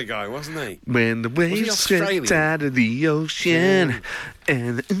wonder guy, wasn't he? When the waves Australian? swept out of the ocean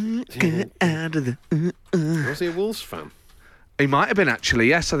and the get out of the Was he a Wolves fan? He might have been, actually,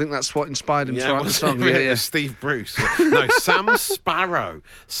 yes. I think that's what inspired him to write the song. Yeah. Steve Bruce. No, Sam Sparrow.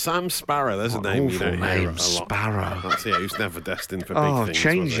 Sam Sparrow, there's a name you Awful don't hear name, a lot. Sparrow. That's it, who's never destined for big Oh, things.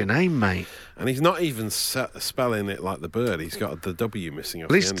 change was he? your name, mate. And he's not even spelling it like the bird. He's got the W missing off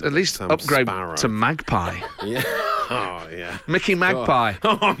the end. At least Sam upgrade Sparrow. to Magpie. Yeah. Oh, yeah. Mickey Magpie.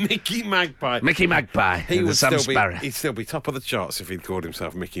 Oh, Mickey Magpie. Mickey Magpie. He and the would Sam still Sparrow. he'd still be top of the charts if he'd called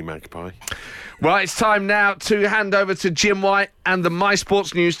himself Mickey Magpie. Well, it's time now to hand over to Jim White and the My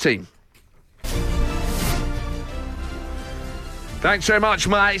Sports News team. Thanks very much,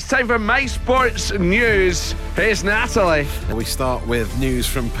 mate. It's time for My Sports News. Here's Natalie. We start with news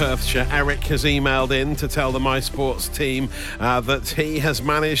from Perthshire. Eric has emailed in to tell the My Sports team that he has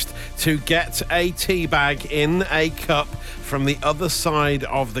managed to get a tea bag in a cup from the other side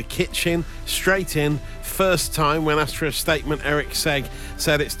of the kitchen, straight in. First time when asked for a statement, Eric Segg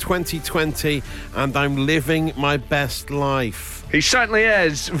said it's 2020 and I'm living my best life. He certainly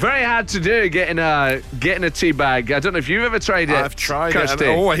is. Very hard to do getting a tea bag. I don't know if you've ever tried it. I've tried it and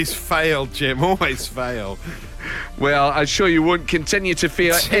always failed, Jim. Always fail. Well, I'm sure you won't continue to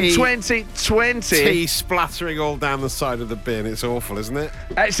feel it in 2020. Tea splattering all down the side of the bin. It's awful, isn't it?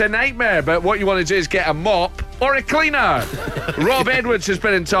 It's a nightmare, but what you want to do is get a mop or a cleaner. Rob Edwards has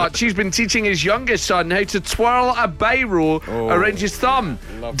been in touch. He's been teaching his youngest son how to twirl a biro around his thumb.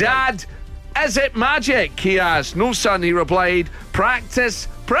 Dad, is it magic? He asked. No, son, he replied. Practice,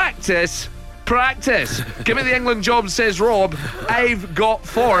 practice, practice. Give me the England job, says Rob. I've got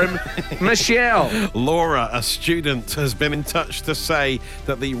form. Michelle. Laura, a student, has been in touch to say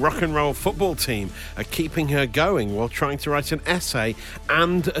that the rock and roll football team are keeping her going while trying to write an essay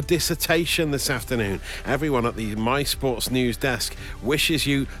and a dissertation this afternoon. Everyone at the My Sports News desk wishes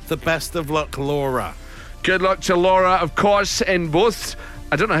you the best of luck, Laura. Good luck to Laura, of course, in both.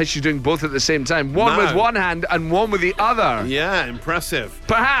 I don't know how she's doing both at the same time. One with one hand and one with the other. Yeah, impressive.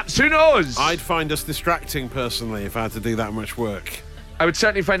 Perhaps, who knows? I'd find us distracting, personally, if I had to do that much work. I would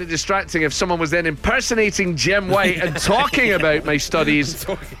certainly find it distracting if someone was then impersonating Jim White and talking about my studies.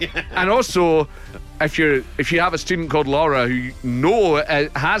 And also, if you have a student called Laura who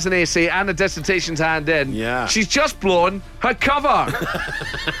has an essay and a dissertation to hand in, she's just blown her cover.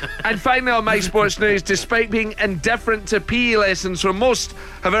 And finally on My Sports News, despite being indifferent to PE lessons for most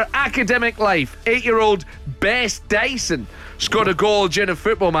of her academic life, 8-year-old Bess Dyson scored a goal during a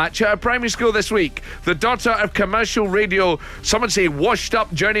football match at a primary school this week. The daughter of commercial radio, some would say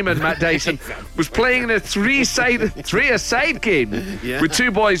washed-up journeyman Matt Dyson, was playing in a three-a-side game with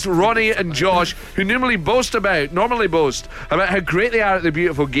two boys, Ronnie and Josh, who normally boast about how great they are at the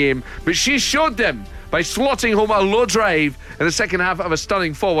beautiful game, but she showed them by slotting home a low drive in the second half of a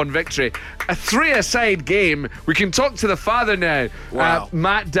stunning 4-1 victory. A three-a-side game. We can talk to the father now,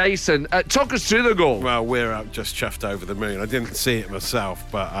 Matt Dyson. Talk us through the goal. Well, we're just chuffed over the moon. I didn't see it myself,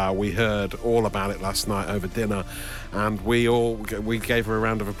 but we heard all about it last night over dinner, and we gave her a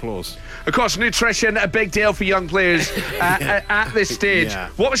round of applause. Of course, nutrition, a big deal for young players at this stage. Yeah.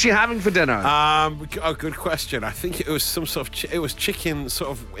 What was she having for dinner? Good question. I think it was some sort of it was chicken,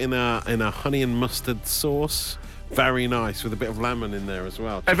 sort of in a honey and mustard sauce Very nice, with a bit of lemon in there as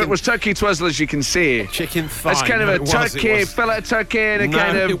well. If it was turkey twizzlers, you can see. Chicken thigh. It's kind of No, a it was, turkey, it was. fillet of turkey in a No,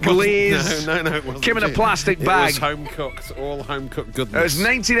 kind it of wasn't. glaze. No, it wasn't. Came in a plastic It bag. was home-cooked, all home-cooked goodness. It was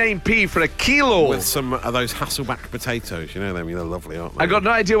 99p for a kilo. With some of those Hasselback potatoes. You know them, they're lovely, aren't they? I got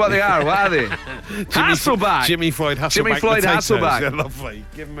no idea what they are. What are they? Hasselback. Jimmy Floyd Hasselback Jimmy Floyd potatoes. Hasselback. They're lovely.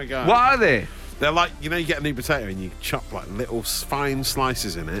 Give them a go. What are they? They're like, you know, you get a new potato and you chop like little fine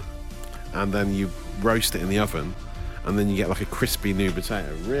slices in it, and then you roast it in the oven, and then you get like a crispy new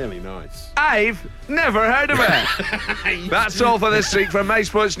potato. Really nice. I've never heard of it. That's all for this week from My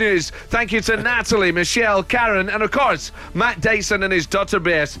Sports News. Thank you to Natalie, Michelle, Karen, and of course, Matt Dyson and his daughter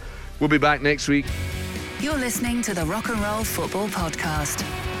Bess. We'll be back next week. You're listening to the Rock and Roll Football Podcast.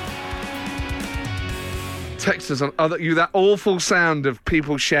 Text us on that awful sound of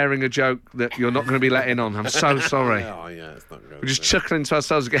people sharing a joke that you're not going to be let in on. I'm so sorry. Oh, yeah, it's not good. We're just chuckling to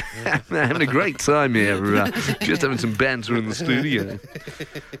ourselves again. Having a great time here. Just having some banter in the studio.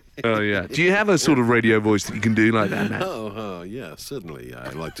 Oh, yeah. Do you have a sort of radio voice that you can do like that, Matt? Oh, yeah, certainly.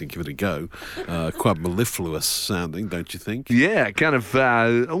 I'd like to give it a go. Quite mellifluous sounding, don't you think? Yeah, kind of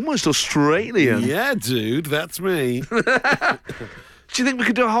almost Australian. Yeah, dude, that's me. Do you think we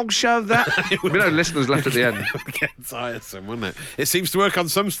could do a whole show of that? We know listeners left at the end. It would get tiresome, wouldn't it? It seems to work on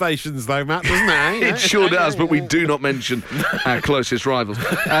some stations, though, Matt, doesn't it? It sure does, but we do not mention our closest rivals.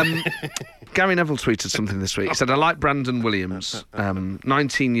 Gary Neville tweeted something this week. He said, I like Brandon Williams,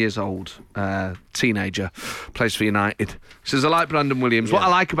 19 years old, teenager, plays for United. He says, I like Brandon Williams. Yeah. What I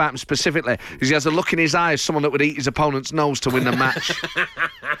like about him specifically is he has a look in his eye as someone that would eat his opponent's nose to win the match.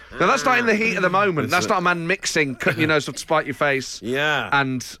 Now, that's not in the heat of the moment. That's not a man mixing, cutting your nose off to spite your face. Yeah.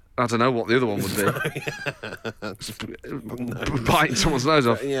 And I don't know what the other one would be. Biting someone's nose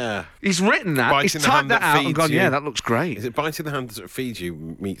off. Yeah. He's written that. Biting He's the typed hand that that out and gone, feeds you. yeah, that looks great. Is it biting the hand that feeds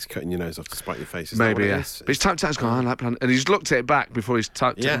you meets cutting your nose off to spite your face? Is Maybe, that what yeah. it is? But he's typed it out, he's gone, I like Brandon. And he's looked at it back before he's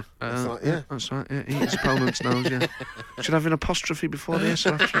typed Yeah. it. It's like, yeah. That's right, yeah. Eat his opponent's nose, yeah. Should I have an apostrophe before the S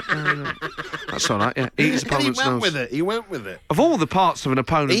or after it? No. That's all right, yeah. Eat his opponent's He went nose. with it. He went with it. Of all the parts of an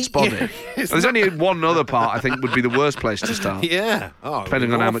opponent's body, there's only one other part I think would be the worst place to start. Yeah. Oh,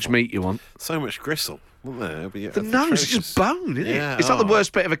 Depending on how much meat you want. So much gristle, wasn't there? It'd be The nose is just bone, isn't Yeah, it? It's like the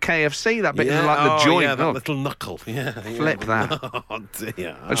worst bit of a KFC, that bit in like the joint. Yeah, that little knuckle. Yeah. Flip that. Oh,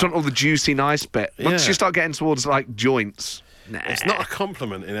 dear. I just want all the juicy, nice bit. Once Yeah. you start getting towards like joints, nah. It's not a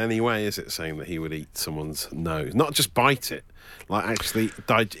compliment in any way, is it, saying that he would eat someone's nose? Not just bite it, like actually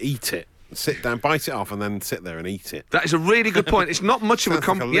eat it. Sit down, bite it off, and then sit there and eat it. That is a really good point. It's not much of a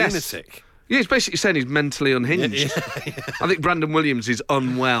Sounds like a yes. lunatic. Yeah, he's basically saying he's mentally unhinged. Yeah. I think Brandon Williams is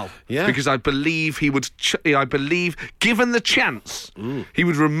unwell. Yeah. Because I believe he would, given the chance, he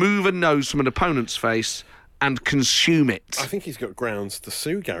would remove a nose from an opponent's face and consume it. I think he's got grounds to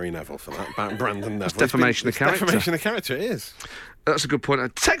sue Gary Neville for that, about Brandon Neville. defamation of character. Defamation of character, it is. That's a good point.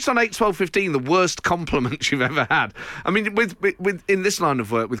 Text on 81215, the worst compliment you've ever had. I mean, with in this line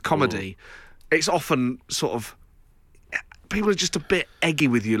of work, with comedy, it's often sort of, people are just a bit eggy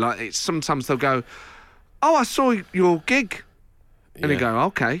with you. Like, sometimes they'll go, oh, I saw your gig. And you go,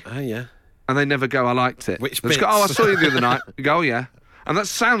 okay. Oh, yeah. And they never go, I liked it. Which They just go, bits? oh, I saw you the other night. You go, oh, yeah. And that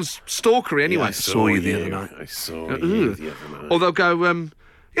sounds stalkery anyway. Yeah, I saw you the other night. I saw Ugh. you the other night. Or they'll go,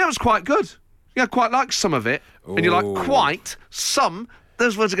 yeah, it was quite good. Yeah, I quite liked some of it. And you're Ooh. like, quite? Some?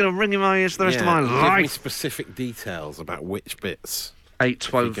 Those words are going to ring in my ears for the rest of my Give me life. specific details about which bits. 8,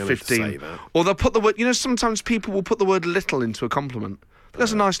 12, If you're gonna say 15. that. Or they'll put the word, sometimes people will put the word little into a compliment.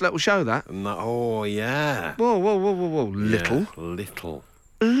 That's a nice little show, that. No, oh, yeah. Whoa, little. Yeah, little.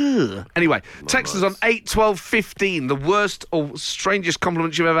 Ugh. Anyway, text us on 8, 12, 15, the worst or strangest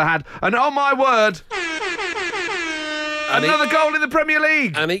compliments you've ever had. And oh my word, another goal in the Premier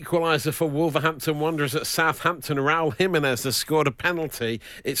League. An equaliser for Wolverhampton Wanderers at Southampton. Raul Jimenez has scored a penalty.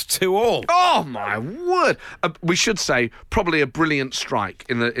 It's 2-2. Oh my word! We should say probably a brilliant strike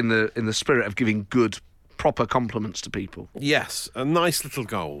in the spirit of giving good, proper compliments to people. Yes, a nice little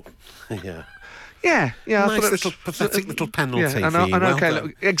goal. Yeah. Yeah. I Nice thought it little, pathetic little penalty Yeah, for you. Well okay, done.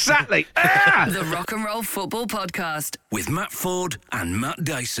 look, exactly. Ah! The Rock and Roll Football Podcast. With Matt Ford and Matt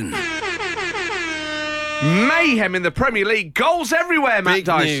Dyson. Mayhem in the Premier League. Goals everywhere, Matt Big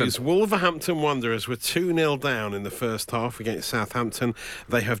Dyson. news. Wolverhampton Wanderers were 2-0 down in the first half against Southampton.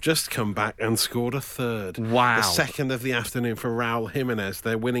 They have just come back and scored a third. Wow. The second of the afternoon for Raul Jimenez.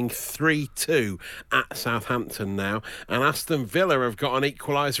 They're winning 3-2 at Southampton now. And Aston Villa have got an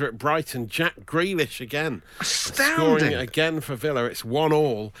equaliser at Brighton. Jack Grealish again. Astounding. Scoring again for Villa. It's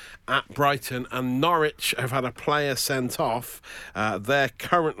 1-1 at Brighton. And Norwich have had a player sent off. They're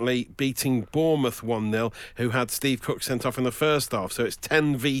currently beating Bournemouth 1-0. well, who had Steve Cook sent off in the first half. So it's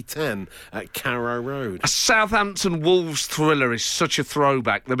 10v10 at Carrow Road. A Southampton Wolves thriller is such a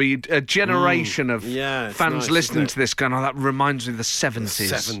throwback. There'll be a generation of it's fans nice, listening isn't it? to this going, oh, that reminds me of the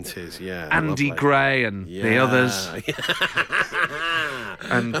 70s. 70s, yeah. Andy lovely. Gray and the others.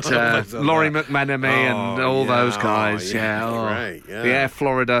 And Laurie McMenemy and all those guys. Great, yeah. The Air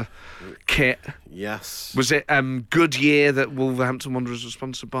Florida kit. Yes. Was it Goodyear that Wolverhampton Wanderers were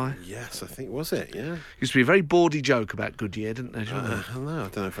sponsored by? Yes, I think, was it? Yeah. Used to be a very bawdy joke about Goodyear, didn't there? I don't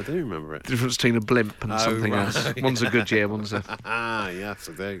know if I do remember it. The difference between a blimp and something right. else. One's a Goodyear, one's a... Yes,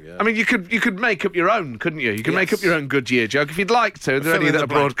 I do, yeah. I mean, you could make up your own, couldn't you? You could make up your own Goodyear joke if you'd like to. There are Fill any in that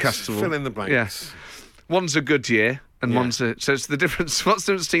the are blanks. broadcastable. Fill in the blanks. Yes. One's a Goodyear and one's a... So it's the difference... What's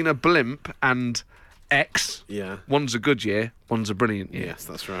the difference between a blimp and X? Yeah. One's a good year, one's a brilliant year. Yes,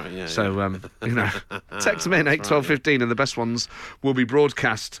 that's right, yeah. So, text them in, 8, 12, 15, and the best ones will be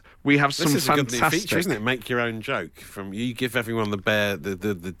broadcast. We have some this is fantastic... a good new feature, isn't it? Make your own joke. You give everyone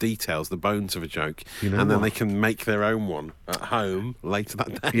the details, the bones of a joke, and then they can make their own one at home later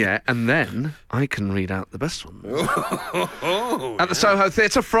that day. Yeah, and then I can read out the best ones. At the Soho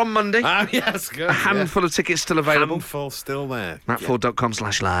Theatre from Monday. Oh, yes, good. A handful of tickets still available. Handful still there.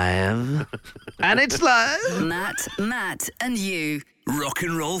 mattford.com/live. And it's live. Matt, and you. Rock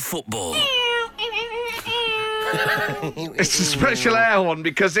and roll football. It's a special air one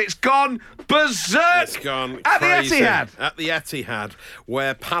because it's gone berserk. It's gone at crazy. the Etihad. At the Etihad,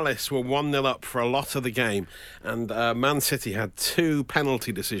 where Palace were 1-0 up for a lot of the game, and Man City had 2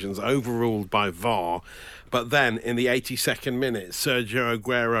 penalty decisions overruled by VAR. But then, in the 82nd minute, Sergio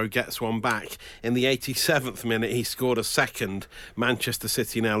Aguero gets one back. In the 87th minute, he scored a second. Manchester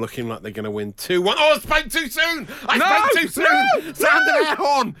City now looking like they're going to win 2-1. Oh, I spoke too soon! I spoke too soon! Sound an air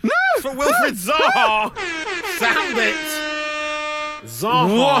horn! For Wilfried Zaha! Sound it!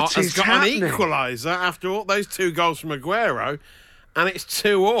 Zaha What has is got happening? an equaliser after all those 2 goals from Aguero, and it's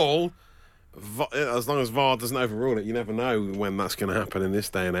 2-2. As long as VAR doesn't overrule it, you never know when that's going to happen in this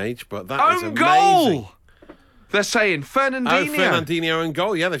day and age. But that is Own amazing. goal! They're saying Fernandinho. Oh, Fernandinho and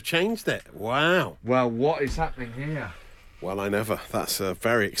goal. Yeah, they've changed it. Wow. Well, what is happening here? Well, I never. That's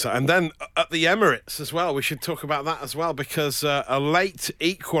very exciting. And then at the Emirates as well, we should talk about that as well, because a late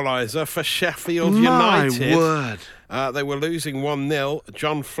equaliser for Sheffield United. My word. They were losing 1-0.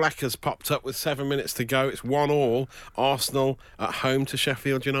 John Flecker's popped up with 7 minutes to go. It's 1-1. Arsenal at home to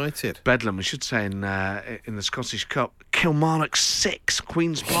Sheffield United. Bedlam, we should say in the Scottish Cup. Kilmarnock 6,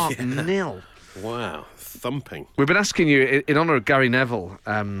 Queen's Park 0. Wow. Thumping. We've been asking you, in honour of Gary Neville,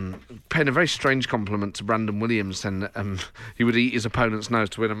 paying a very strange compliment to Brandon Williams, and he would eat his opponent's nose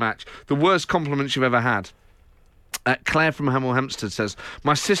to win a match. The worst compliments you've ever had. Claire from Hemel Hempstead says,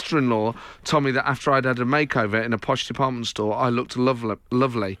 my sister-in-law told me that after I'd had a makeover in a posh department store, I looked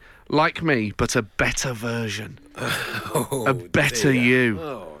lovely. Like me, but a better version. A better you.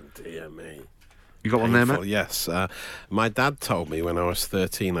 Oh, dear me. You got one there, Painful, mate? Yes. My dad told me when I was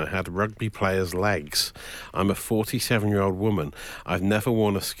 13 I had rugby players' legs. I'm a 47-year-old woman. I've never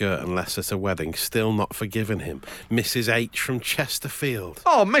worn a skirt unless at a wedding. Still not forgiven him. Mrs. H from Chesterfield.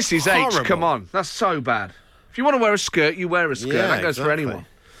 Oh, Mrs. Horrible. H, come on. That's so bad. If you want to wear a skirt, you wear a skirt. Yeah, that goes for exactly.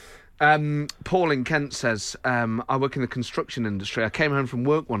 anyone. Paul in Kent says, I work in the construction industry. I came home from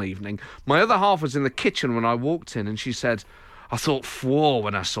work one evening. My other half was in the kitchen when I walked in, and she said, I thought, whoa,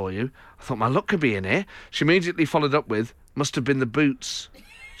 when I saw you. I thought my luck could be in here. She immediately followed up with, must have been the boots.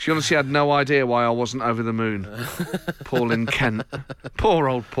 She honestly had no idea why I wasn't over the moon. Paul in Kent. Poor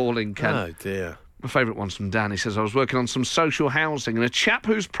old Paul in Kent. Oh, dear. My favourite one's from Dan. He says, I was working on some social housing and a chap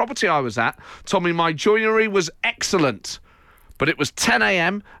whose property I was at told me my joinery was excellent. But it was 10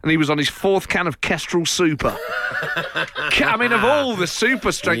 a.m. and he was on his 4th can of Kestrel Super. I mean, of all the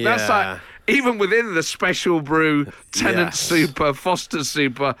super strength, that's Yeah. like, even within the special brew, Tennant Yes. Super, Foster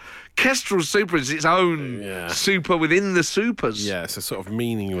Super, Kestrel Super is its own super within the supers. Yeah, it's a sort of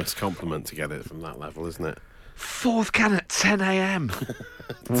meaningless compliment to get it from that level, isn't it? 4th can at 10 a.m.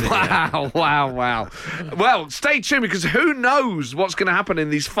 Wow. Well, stay tuned because who knows what's going to happen in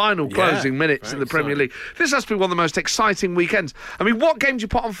these final closing minutes in the Premier League. This has to be one of the most exciting weekends. I mean, what game do you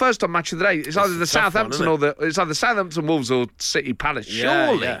put on first on Match of the Day? It's either the Southampton it's either Southampton Wolves or City Palace.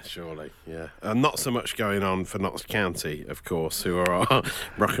 Surely. Yeah, surely. Yeah. Not so much going on for Notts County, of course, who are our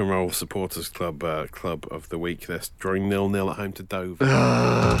Rock and Roll Supporters Club of the week. They're drawing 0-0 at home to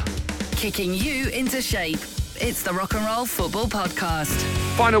Dover. Kicking you into shape. It's the Rock and Roll Football Podcast.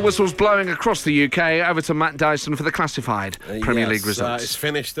 Final whistles blowing across the UK. Over to Matt Dyson for the classified Premier League results. It's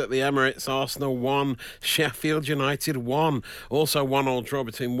finished at the Emirates. Arsenal 1, Sheffield United 1. Also 1-1 draw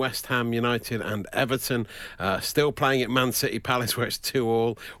between West Ham United and Everton. Still playing at Man City Palace where it's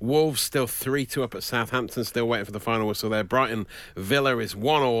 2-2. Wolves still 3-2 up at Southampton. Still waiting for the final whistle there. Brighton Villa is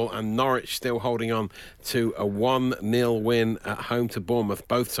 1-1 and Norwich still holding on to a 1-0 win at home to Bournemouth.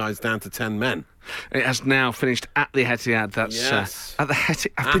 Both sides down to 10 men. It has now finished at the Etihad. That's Yes. at the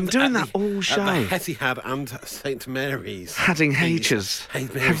Etihad. I've been doing that all show. At the Etihad and St Mary's. Adding H's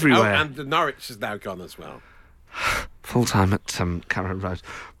Mary's. everywhere. Oh, and Norwich has now gone as well. Full time at Carrot Road.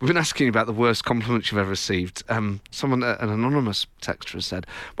 We've been asking you about the worst compliments you've ever received. Someone, an anonymous texter, has said,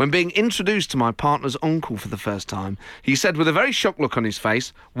 when being introduced to my partner's uncle for the first time, he said with a very shocked look on his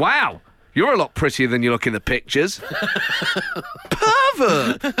face, "Wow, you're a lot prettier than you look in the pictures."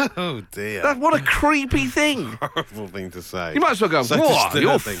 Pervert! Oh dear. What a creepy thing. Horrible thing to say. You might as well go, So "Whoa,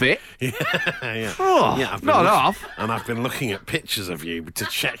 you're disturbing." fit." Yeah. Oh, Yeah, I've been not look- off. And I've been looking at pictures of you to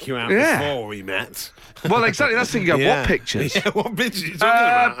check you out Yeah. before we met. Well, exactly. That's the thing. You go, Yeah. what pictures? Yeah, what pictures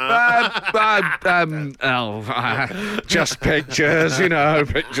are you talking about? Just pictures,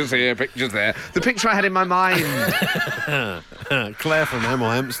 pictures here, pictures there. The picture I had in my mind. Claire from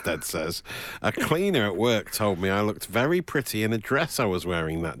Hemel Hempstead says, a cleaner at work told me I looked very pretty in a dress I was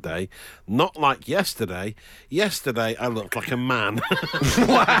wearing that day. Not like yesterday. Yesterday I looked like a man.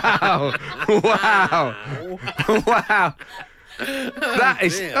 Wow.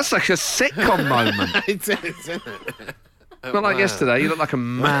 That's like a sitcom moment. It is, isn't it? Not like yesterday, you look like a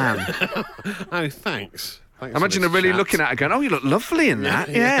man. Oh, thanks. Thanks Imagine for her this really chat. looking at her going, "Oh, you look lovely in that."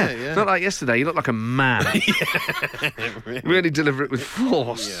 yeah. Not like yesterday, you look like a man. Really deliver it with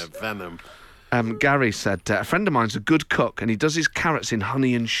force. Yeah, venom. Gary said, a friend of mine's a good cook and he does his carrots in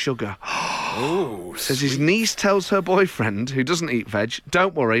honey and sugar. Oh, Says his niece tells her boyfriend, who doesn't eat veg,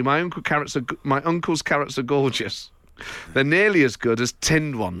 "Don't worry, my uncle's carrots are gorgeous. They're nearly as good as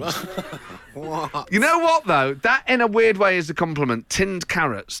tinned ones." what? You know what, though? That, in a weird way, is a compliment. Tinned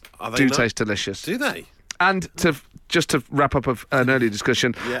carrots Are they do not? taste delicious. Do they? And just to wrap up an earlier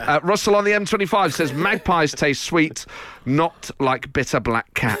discussion, Yeah. Russell on the M25 says magpies taste sweet, not like bitter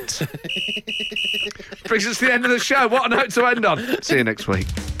black cat. Brings us to the end of the show. What a note to end on. See you next week.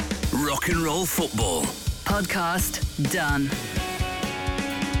 Rock and Roll Football. Podcast done.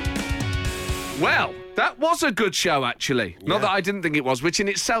 Well, that was a good show, actually. Not Yeah. that I didn't think it was, which in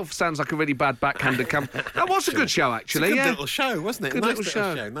itself sounds like a really bad backhanded That was a good show, It's a actually. good Yeah. little show, wasn't it? Good nice little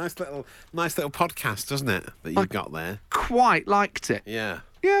show. Nice little podcast, doesn't it? That you got there. Quite liked it. Yeah.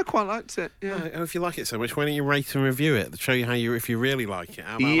 Yeah, quite liked it. Yeah. Oh, if you like it so much, why don't you rate and review it? To show you if you really like it.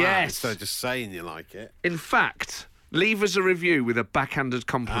 How about that? Yes. Instead of just saying you like it. In fact, leave us a review with a backhanded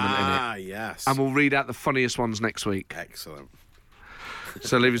compliment in it. Ah, yes. And we'll read out the funniest ones next week. Excellent.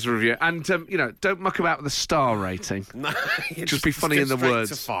 So leave us a review. And, don't muck about with the star rating. No, Just be funny go in the straight words.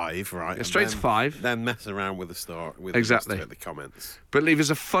 to 5, right? and straight to then- 5. Then mess around with the star. With Exactly. The comments. But leave us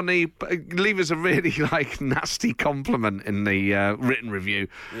a really, nasty compliment in the written review.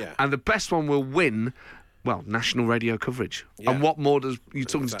 Yeah. And the best one will win, well, national radio coverage. Yeah. And what more does... You're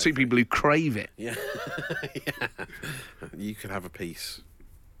talking to two Exactly. people who crave it. Yeah. Yeah. You could have a piece.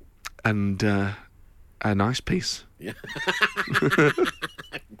 And a nice piece. Yeah.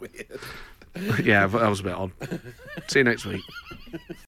 Weird. Yeah, that was a bit odd. See you next week.